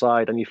 yards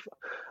offside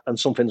and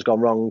something's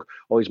gone wrong,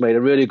 or he's made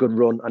a really good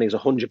run and he's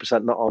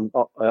 100% not on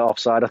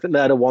offside. I think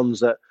they're the ones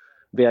that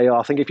VAR.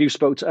 I think if you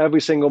spoke to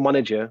every single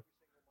manager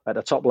at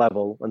the top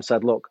level and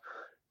said, look,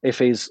 if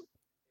his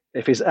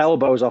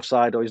elbow's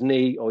offside or his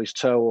knee or his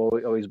toe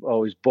or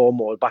his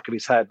bum or the back of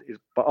his head is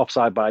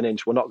offside by an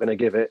inch, we're not going to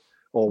give it.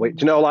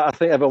 I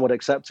think everyone would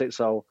accept it.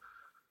 So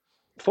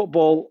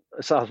football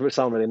sounds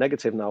really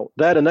negative now.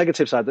 They're the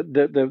negative side.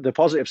 The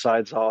positive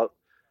sides are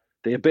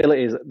the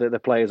abilities that the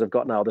players have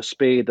got now, the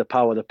speed, the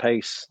power, the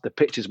pace, the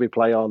pitches we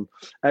play on,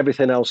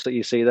 everything else that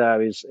you see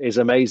there is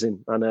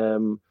amazing.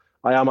 And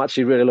I am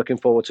actually really looking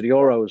forward to the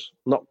Euros.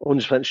 Not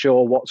 100%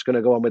 sure what's going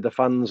to go on with the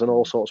fans and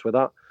all sorts with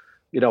that.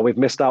 We've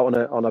missed out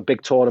on a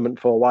big tournament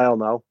for a while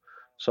now.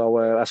 So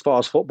as far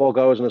as football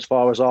goes and as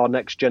far as our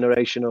next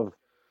generation of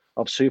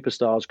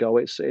superstars go,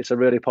 it's a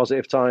really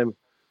positive time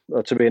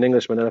to be an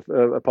Englishman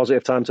and a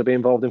positive time to be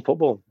involved in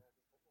football.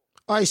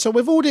 All right, so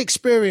with all the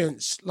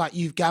experience like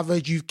you've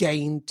gathered, you've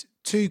gained,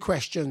 2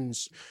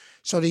 questions.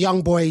 So the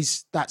young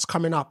boys that's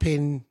coming up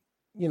in,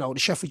 the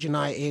Sheffield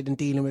United and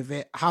dealing with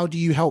it, how do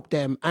you help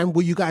them? And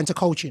will you get into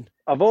coaching?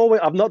 I've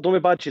not done my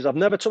badges. I've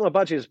never took my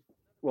badges.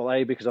 Well,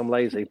 A, because I'm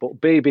lazy,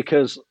 but B,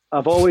 because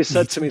I've always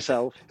said to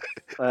myself,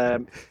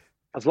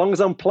 as long as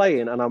I'm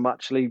playing and I'm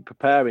actually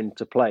preparing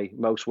to play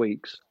most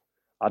weeks,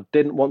 I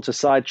didn't want to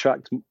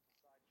sidetrack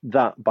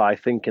that by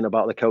thinking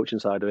about the coaching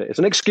side of it. It's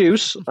an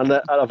excuse and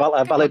a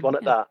valid one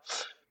at that.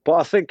 But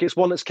I think it's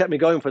one that's kept me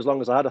going for as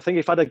long as I had. I think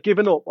if I'd have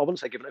given up, I wouldn't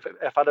say given up,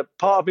 if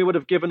part of me would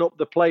have given up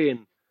the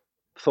playing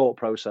thought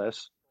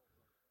process,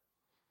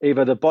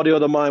 either the body or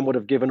the mind would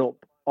have given up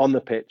on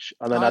the pitch,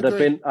 and then I'd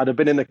have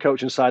been in the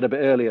coaching side a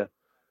bit earlier.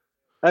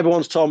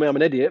 Everyone's told me I'm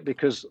an idiot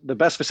because the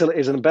best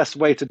facilities and the best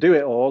way to do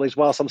it all is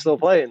whilst I'm still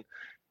playing.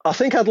 I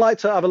think I'd like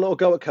to have a little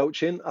go at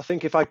coaching. I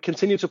think if I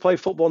continue to play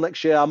football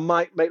next year, I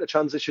might make the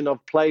transition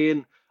of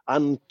playing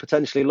and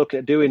potentially looking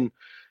at doing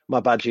my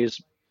badges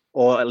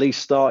or at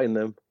least starting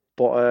them.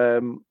 But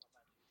I'm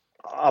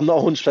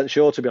not 100%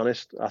 sure, to be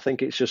honest. I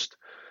think it's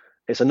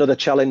another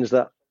challenge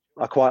that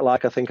I quite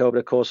like. I think over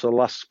the course of the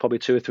last probably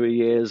 2 or 3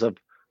 years,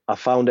 I've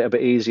found it a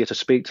bit easier to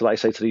speak to, like I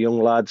say, to the young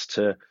lads,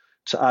 to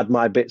add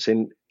my bits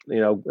in,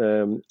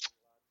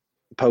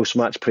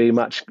 post-match,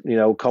 pre-match,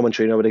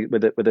 commentary,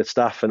 with the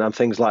staff and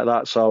things like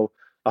that. So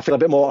I feel a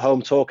bit more at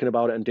home talking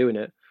about it and doing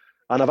it.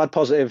 And I've had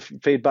positive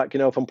feedback,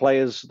 from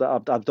players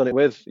that I've done it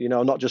with,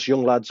 not just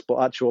young lads,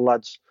 but actual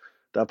lads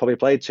that I've probably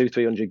played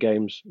 200-300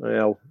 games.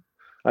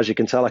 As you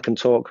can tell, I can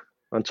talk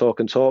and talk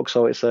and talk.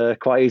 So it's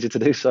quite easy to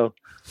do so.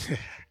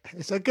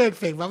 It's a good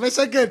thing, Mum. It's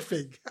a good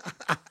thing.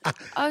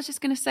 I was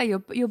just going to say,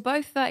 you're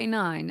both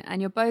 39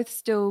 and you're both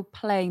still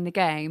playing the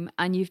game,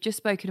 and you've just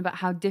spoken about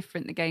how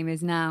different the game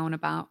is now and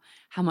about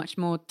how much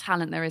more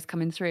talent there is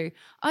coming through.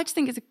 I just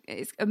think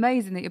it's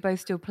amazing that you're both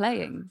still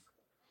playing.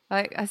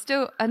 Like,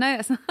 I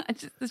know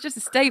it's just a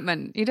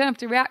statement. You don't have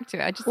to react to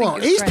it. I just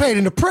think he's great. playing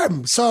in the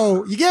Prem,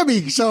 so you get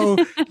me. So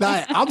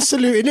I'm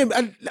saluting him,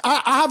 and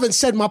I haven't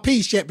said my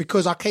piece yet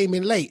because I came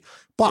in late.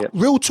 But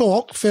Real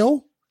talk,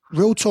 Phil.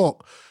 Real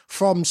talk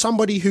from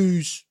somebody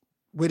who's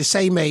we're the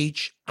same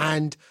age,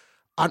 and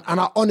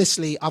I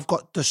honestly, I've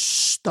got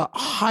the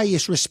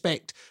highest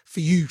respect for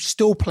you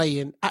still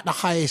playing at the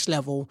highest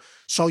level.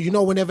 So,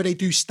 whenever they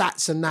do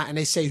stats and that, and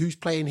they say who's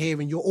playing here,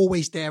 and you're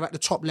always there at the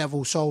top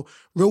level. So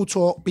real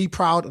talk, be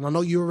proud. And I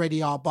know you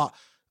already are, but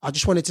I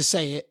just wanted to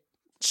say it.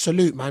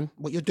 Salute, man.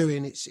 What you're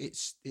doing,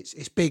 it's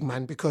big,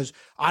 man, because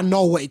I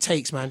know what it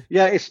takes, man.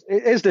 Yeah, it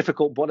is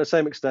difficult, but at the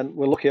same extent,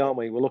 we're lucky, aren't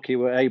we? We're lucky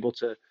we're able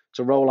to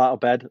roll out of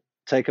bed,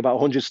 take about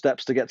 100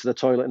 steps to get to the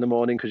toilet in the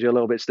morning because you're a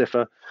little bit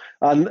stiffer.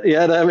 And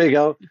there we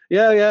go.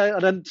 Yeah.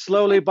 And then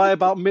slowly by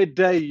about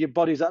midday, your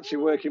body's actually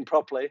working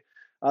properly.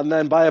 and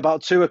then by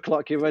about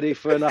 2:00 you're ready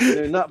for an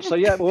afternoon nap. So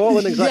yeah, we're all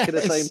in exactly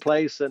the Yes. same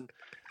place and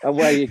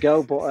where you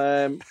go. But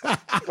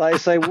like I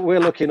say, we're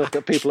lucky enough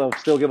that people have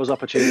still give us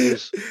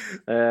opportunities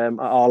at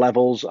our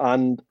levels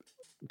and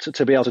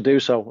to be able to do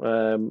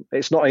so.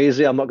 It's not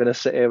easy. I'm not going to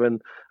sit here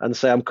and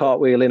say I'm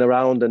cartwheeling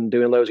around and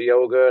doing loads of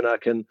yoga and I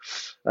can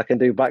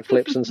do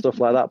backflips and stuff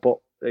like that. But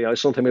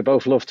it's something we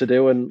both love to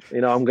do, and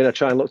I'm going to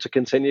try and look to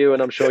continue,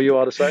 and I'm sure you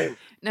are the same.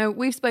 Now,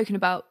 we've spoken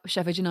about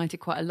Sheffield United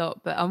quite a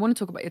lot, but I want to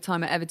talk about your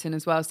time at Everton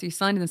as well. So you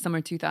signed in the summer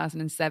of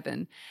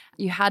 2007.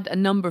 You had a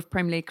number of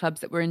Premier League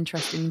clubs that were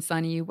interested in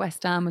signing you.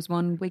 West Ham was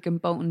one, Wigan,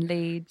 Bolton,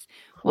 Leeds.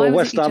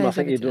 West Ham, I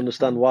think you'd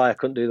understand why I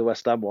couldn't do the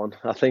West Ham one.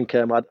 I think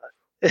well,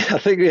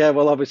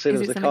 obviously there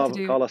was the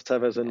Carlos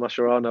Tevez and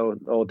Mascherano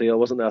ordeal,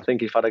 wasn't there? I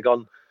think if I'd have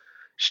gone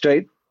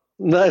straight,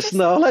 let's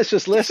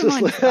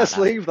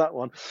leave that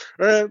one.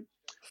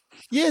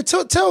 Yeah,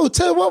 tell.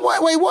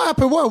 What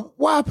happened?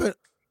 What happened?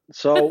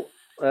 So,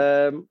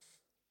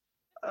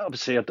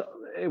 obviously,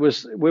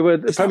 we were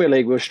the Premier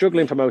League. We were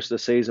struggling for most of the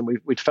season.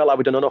 We'd felt like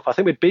we'd done enough. I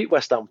think we'd beat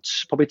West Ham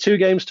probably 2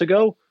 games to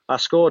go. I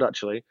scored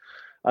actually,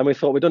 and we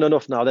thought we'd done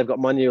enough now. They've got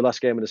Man U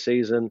last game of the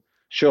season.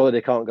 Surely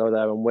they can't go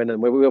there and win.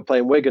 And we were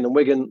playing Wigan, and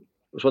Wigan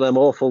was one of them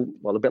awful.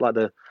 Well, a bit like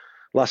the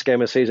last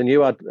game of the season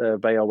you had,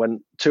 Bayo,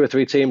 when 2 or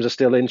 3 teams are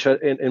still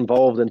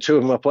involved, and 2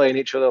 of them are playing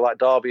each other, like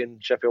Derby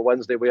and Sheffield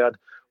Wednesday.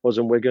 Was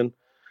in Wigan.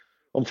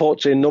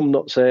 Unfortunately,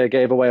 Numbnuts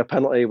gave away a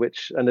penalty,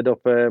 which ended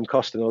up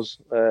costing us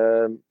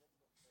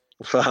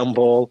for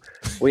handball.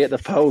 We hit the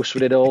post,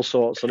 we did all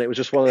sorts, and it was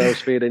just one of those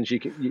feelings.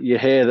 You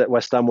hear that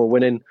West Ham were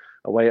winning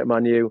away at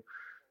Man U,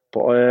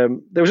 but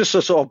there was just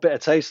a sort of bitter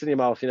taste in your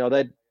mouth.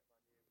 I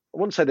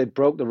wouldn't say they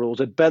broke the rules;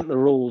 they'd bent the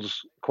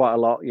rules quite a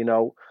lot.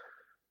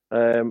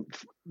 They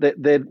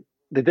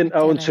didn't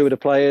own 2 of the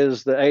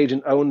players. The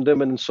agent owned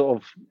them and sort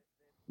of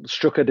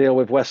struck a deal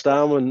with West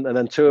Ham, and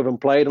then 2 of them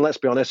played. And let's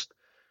be honest,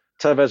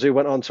 Tevez, who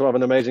went on to have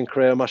an amazing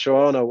career,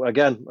 Mascherano,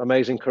 again,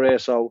 amazing career.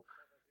 So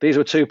these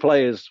were 2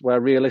 players where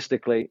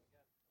realistically,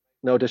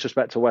 no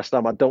disrespect to West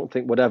Ham, I don't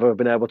think would ever have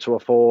been able to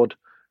afford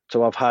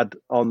to have had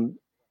on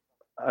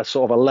a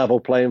sort of a level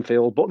playing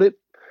field. But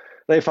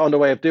they found a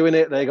way of doing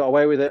it. They got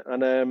away with it.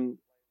 And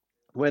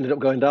we ended up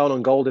going down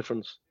on goal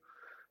difference.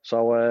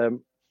 So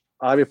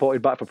I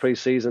reported back for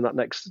pre-season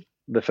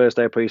the first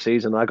day of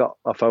pre-season. I got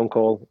a phone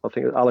call. I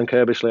think it was Alan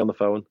Kirbishley on the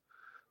phone.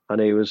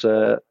 And he was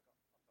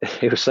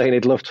saying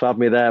he'd love to have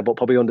me there, but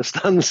probably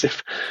understands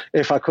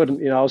if I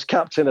couldn't. I was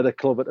captain of the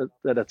club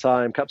at the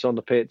time, captain on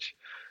the pitch.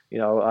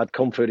 I'd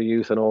come through the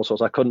youth and all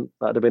sorts. I couldn't.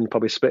 That'd have been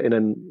probably spitting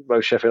in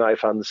most Sheffield United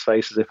fans'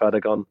 faces if I'd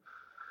have gone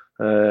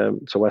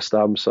to West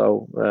Ham.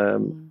 So,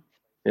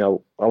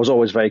 I was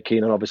always very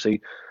keen on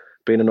obviously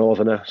being a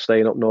northerner,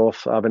 staying up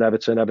north, having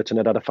Everton. Everton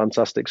had a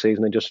fantastic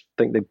season. I just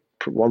think they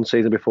one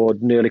season before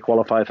nearly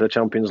qualified for the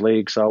Champions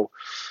League. So.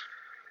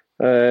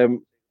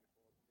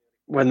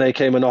 When they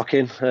came a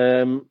knocking,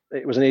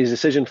 it was an easy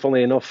decision.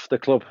 Funnily enough, the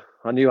club,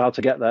 I knew how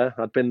to get there.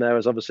 I'd been there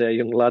as obviously a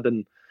young lad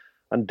and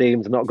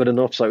deemed not good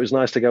enough. So it was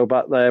nice to go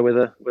back there with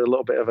a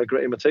little bit of a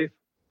grit in my teeth.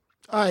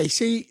 I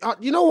see.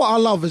 You know what I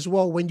love as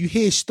well? When you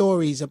hear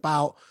stories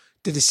about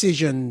the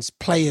decisions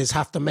players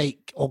have to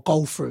make or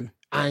go through.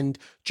 And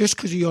just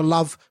because of your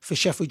love for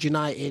Sheffield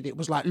United, it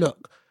was like,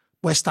 look,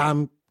 West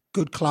Ham,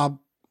 good club,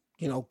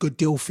 good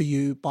deal for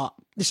you. But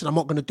listen, I'm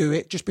not going to do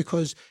it just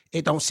because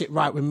it don't sit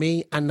right with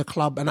me and the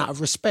club and out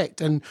of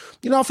respect. And,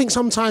 I think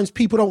sometimes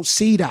people don't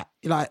see that,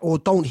 or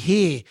don't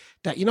hear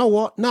that, you know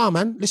what? Nah,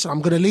 man, listen,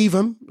 I'm going to leave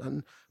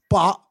them.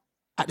 But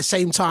at the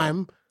same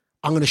time,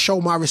 I'm going to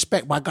show my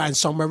respect by going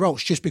somewhere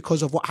else just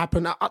because of what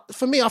happened.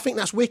 For me, I think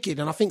that's wicked.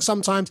 And I think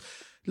sometimes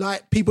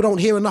people don't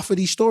hear enough of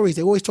these stories.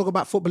 They always talk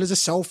about footballers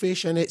as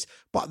selfish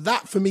but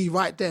that for me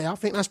right there, I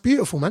think that's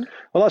beautiful, man.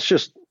 Well, that's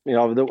just,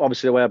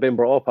 obviously the way I've been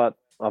brought up.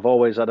 I've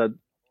always had a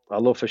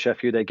love for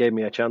Sheffield. They gave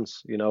me a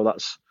chance.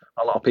 That's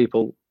a lot of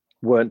people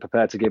weren't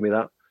prepared to give me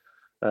that.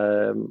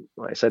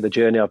 Like I said, the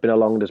journey I've been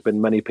along, there's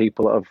been many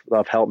people that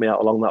have helped me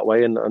out along that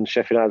way. And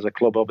Sheffield United as a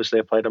club obviously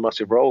have played a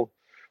massive role.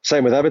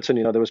 Same with Everton.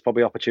 There was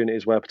probably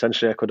opportunities where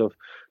potentially I could have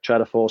tried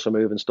to force a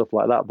move and stuff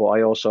like that. But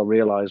I also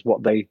realised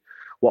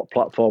what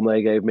platform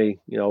they gave me,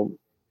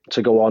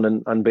 to go on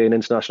and be an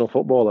international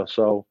footballer.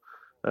 So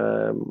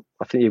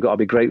I think you've got to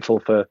be grateful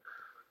for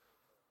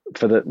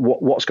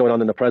what's going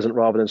on in the present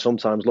rather than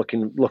sometimes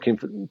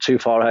looking too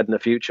far ahead in the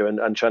future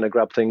and trying to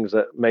grab things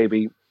that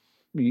maybe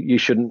you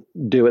shouldn't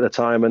do at the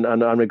time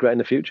and regret in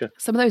the future.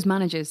 Some of those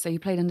managers, so you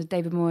played under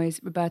David Moyes,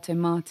 Roberto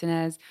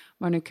Martinez,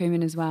 Ronald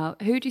Koeman as well.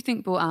 Who do you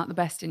think brought out the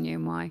best in you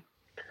and why?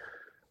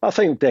 I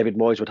think David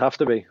Moyes would have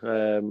to be.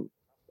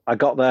 I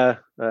got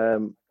there.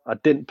 I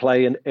didn't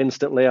play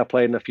instantly. I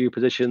played in a few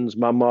positions,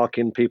 man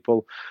marking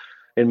people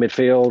in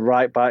midfield,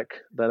 right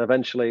back. Then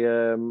eventually,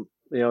 the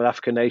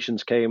African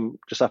nations came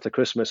just after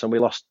Christmas, and we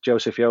lost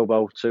Joseph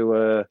Yobo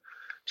to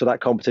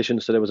that competition.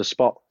 So there was a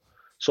spot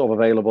sort of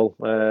available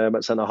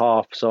at centre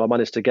half. So I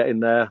managed to get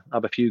in there,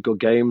 have a few good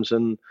games,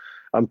 and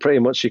pretty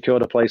much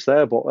secured a place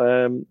there.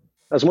 But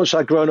as much as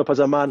I'd grown up as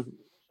a man,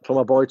 from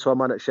a boy to a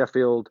man at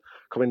Sheffield,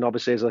 coming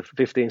obviously as a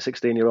 15,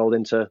 16-year-old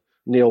into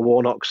Neil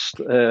Warnock's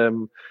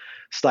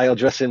style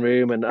dressing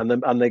room and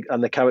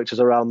the characters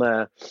around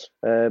there.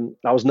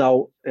 I was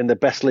now in the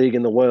best league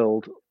in the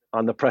world,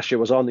 and the pressure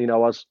was on. I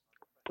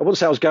wouldn't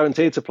say I was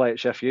guaranteed to play at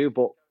Sheffield,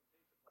 but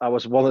I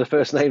was one of the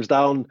first names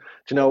down.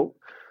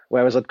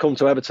 Whereas I'd come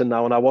to Everton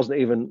now, and I wasn't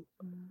even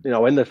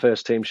in the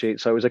first team sheet.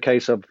 So it was a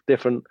case of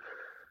different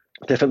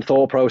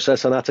thought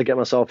process, and I had to get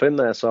myself in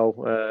there.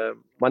 So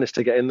managed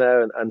to get in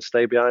there and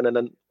stay behind. And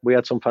then we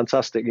had some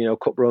fantastic,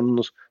 cup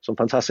runs, some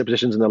fantastic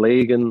positions in the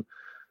league. And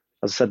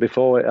as I said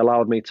before, it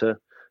allowed me to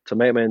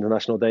make my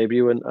international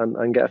debut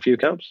and get a few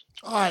caps.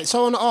 All right. So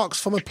I want to ask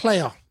from a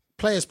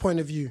player's point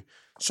of view.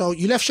 So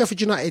you left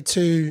Sheffield United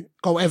to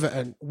go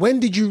Everton. When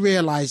did you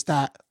realise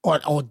that,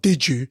 or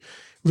did you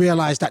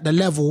realise that the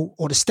level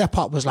or the step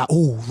up was like,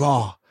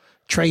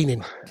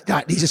 training?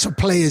 Like, these are some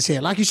players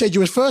here. Like you said, you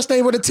was first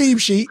name on the team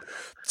sheet.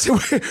 So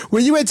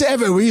when you went to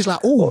Everton, were you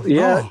like,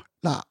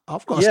 like,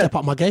 I've got to step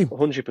up my game?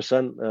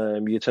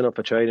 100%. You turn up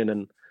for training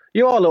and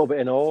you are a little bit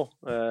in awe.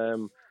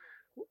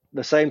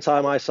 The same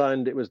time I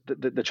signed, it was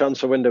the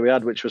transfer window we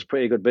had, which was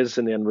pretty good business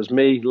in the end, was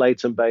me,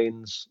 Leighton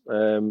Baines,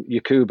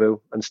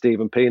 Yakubu and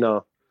Stephen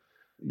Pienaar.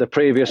 The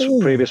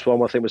previous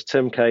one, I think, was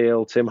Tim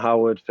Cahill, Tim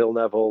Howard, Phil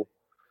Neville.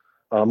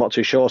 I'm not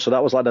too sure. So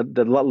that was like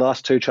the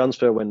last two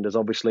transfer windows,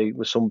 obviously,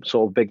 with some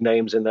sort of big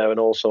names in there and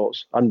all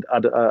sorts. And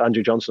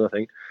Andrew Johnson, I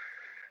think.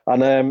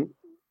 And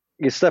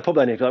you step up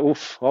there and you're like,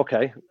 oof,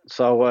 okay.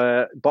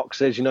 So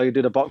boxes, you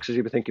do the boxes,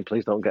 you'll be thinking,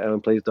 please don't get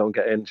in, please don't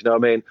get in. Do you know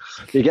what I mean?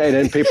 You're getting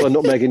in, people are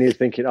nutmegging you,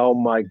 thinking, oh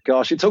my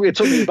gosh. It took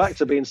me back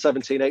to being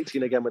 17,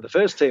 18 again with the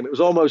first team. It was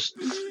almost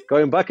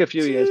going back a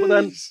few years. But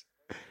then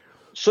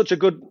such a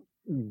good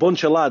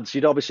bunch of lads,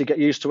 you'd obviously get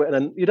used to it, and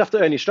then you'd have to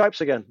earn your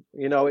stripes again.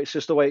 It's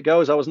just the way it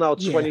goes. I was now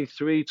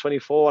 23,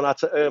 24, and I had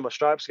to earn my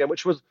stripes again,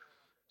 which was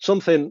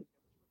something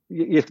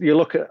you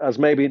look at as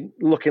maybe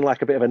looking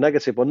like a bit of a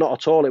negative, but not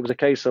at all. It was a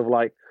case of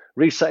like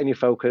resetting your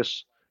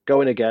focus,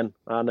 going again,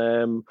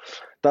 and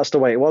that's the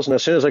way it was. And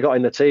as soon as I got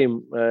in the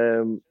team,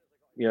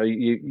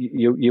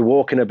 you're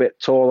walking a bit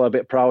taller, a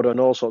bit prouder, and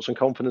all sorts, and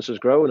confidence has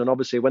grown. And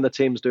obviously, when the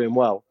team's doing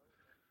well,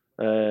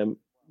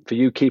 for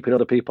you keeping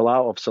other people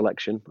out of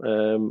selection,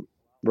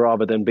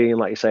 rather than being,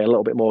 like you say, a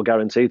little bit more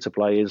guaranteed to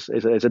play is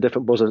a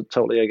different buzzer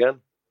totally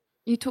again.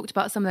 You talked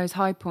about some of those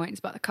high points,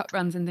 about the cup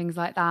runs and things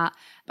like that,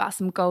 about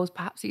some goals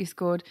perhaps that you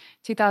scored.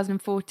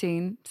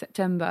 2014,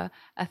 September,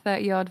 a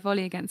 30-yard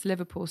volley against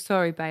Liverpool.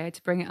 Sorry, Bayo,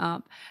 to bring it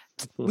up.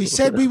 We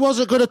said we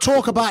wasn't going to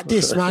talk about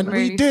this, man.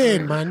 Really we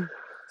did, sorry. Man.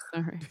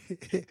 Sorry.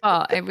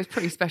 But it was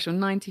pretty special.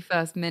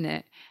 91st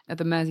minute of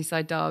the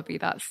Merseyside Derby.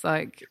 That's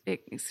like,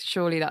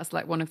 surely that's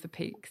like one of the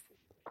peaks.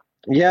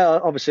 Yeah,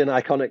 obviously an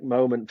iconic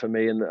moment for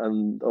me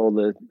and all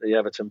the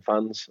Everton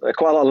fans.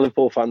 Quite a lot of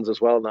Liverpool fans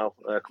as well now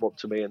come up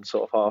to me and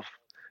sort of half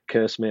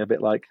curse me a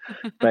bit like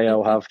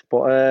Bayo have.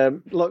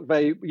 But look,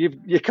 Bayo,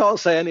 you can't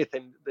say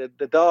anything.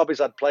 The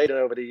derbies I'd played in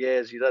over the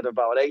years, you'd had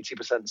about an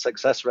 80%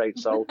 success rate.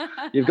 So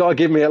you've got to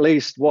give me at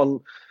least one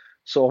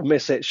sort of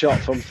miss-hit shot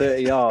from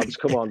 30 yards.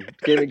 Come on,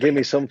 give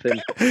me something.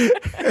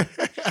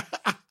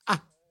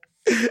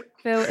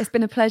 Phil, it's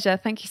been a pleasure.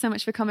 Thank you so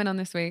much for coming on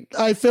this week.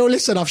 Hey, Phil,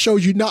 listen, I've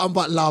showed you nothing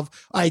but love.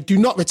 I do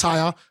not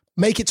retire.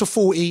 Make it to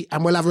 40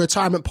 and we'll have a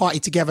retirement party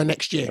together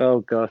next year.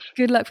 Oh, gosh.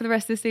 Good luck for the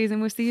rest of the season.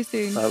 We'll see you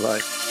soon.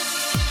 Bye-bye.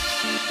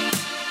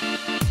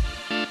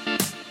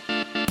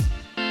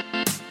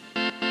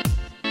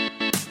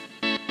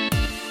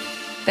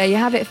 There you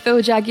have it,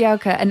 Phil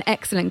Jagielka, an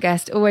excellent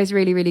guest. Always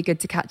really, really good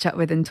to catch up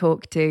with and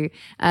talk to.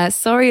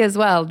 Sorry as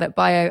well that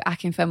Bayo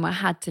Akinfenwa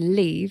had to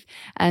leave.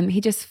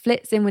 He just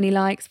flits in when he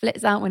likes,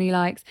 flits out when he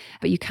likes,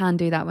 but you can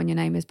do that when your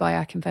name is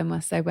Bayo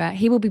Akinfenwa. So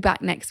he will be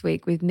back next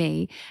week with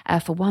me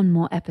for one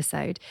more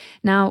episode.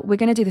 Now, we're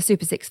going to do the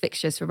Super 6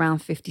 fixtures for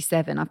round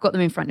 57. I've got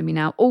them in front of me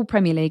now, all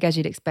Premier League, as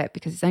you'd expect,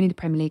 because it's only the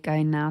Premier League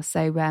going now.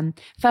 So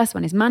first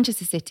one is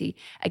Manchester City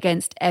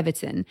against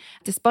Everton.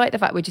 Despite the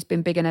fact we've just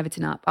been big on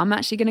Everton up, I'm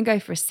actually going to go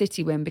for a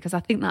City win because I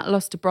think that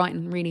loss to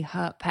Brighton really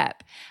hurt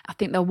Pep. I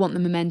think they'll want the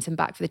momentum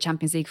back for the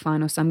Champions League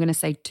final, so I'm going to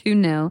say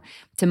 2-0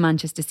 to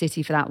Manchester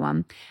City for that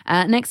one.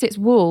 Next, it's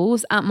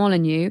Wolves at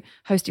Molineux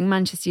hosting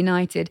Manchester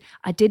United.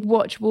 I did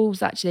watch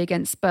Wolves actually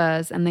against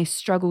Spurs and they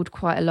struggled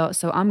quite a lot,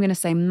 so I'm going to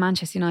say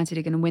Manchester United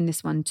are going to win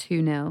this one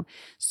 2-0.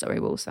 Sorry,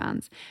 Wolves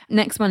fans.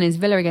 Next one is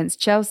Villa against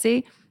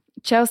Chelsea.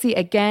 Chelsea,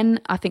 again,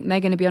 I think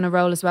they're going to be on a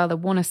roll as well. They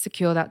want to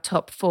secure that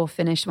top 4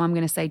 finish. So I'm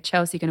going to say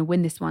Chelsea are going to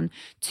win this one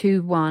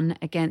 2-1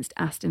 against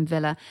Aston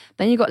Villa.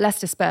 Then you've got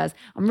Leicester Spurs.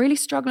 I'm really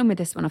struggling with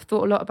this one. I've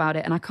thought a lot about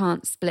it and I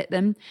can't split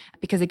them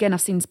because, again,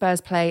 I've seen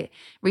Spurs play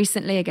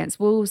recently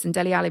against Wolves and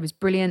Dele Alli was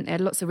brilliant. They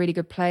had lots of really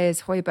good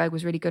players. Højbjerg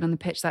was really good on the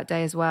pitch that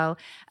day as well.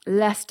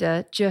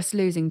 Leicester just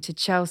losing to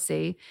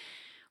Chelsea.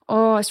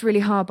 Oh, it's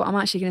really hard, but I'm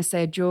actually going to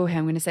say a draw here.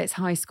 I'm going to say it's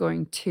high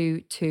scoring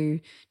 2-2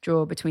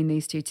 draw between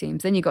these two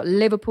teams. Then you've got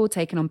Liverpool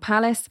taking on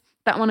Palace.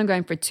 That one I'm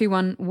going for a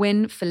 2-1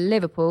 win for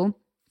Liverpool.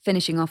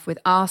 Finishing off with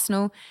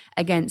Arsenal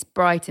against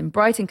Brighton.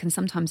 Brighton can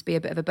sometimes be a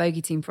bit of a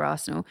bogey team for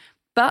Arsenal,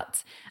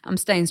 but I'm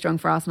staying strong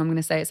for Arsenal. I'm going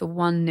to say it's a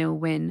 1-0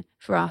 win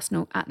for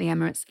Arsenal at the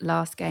Emirates,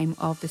 last game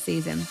of the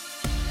season.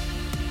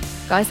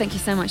 Guys, thank you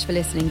so much for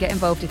listening. Get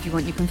involved if you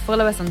want. You can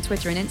follow us on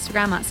Twitter and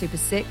Instagram at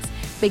Super6.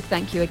 Big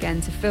thank you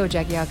again to Phil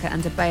Jagielka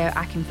and Adebayo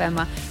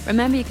Akinfenwa.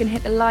 Remember, you can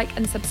hit the like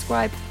and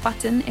subscribe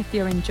button if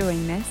you're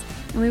enjoying this.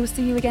 And we will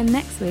see you again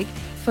next week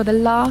for the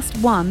last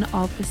one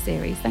of the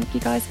series. Thank you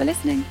guys for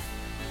listening.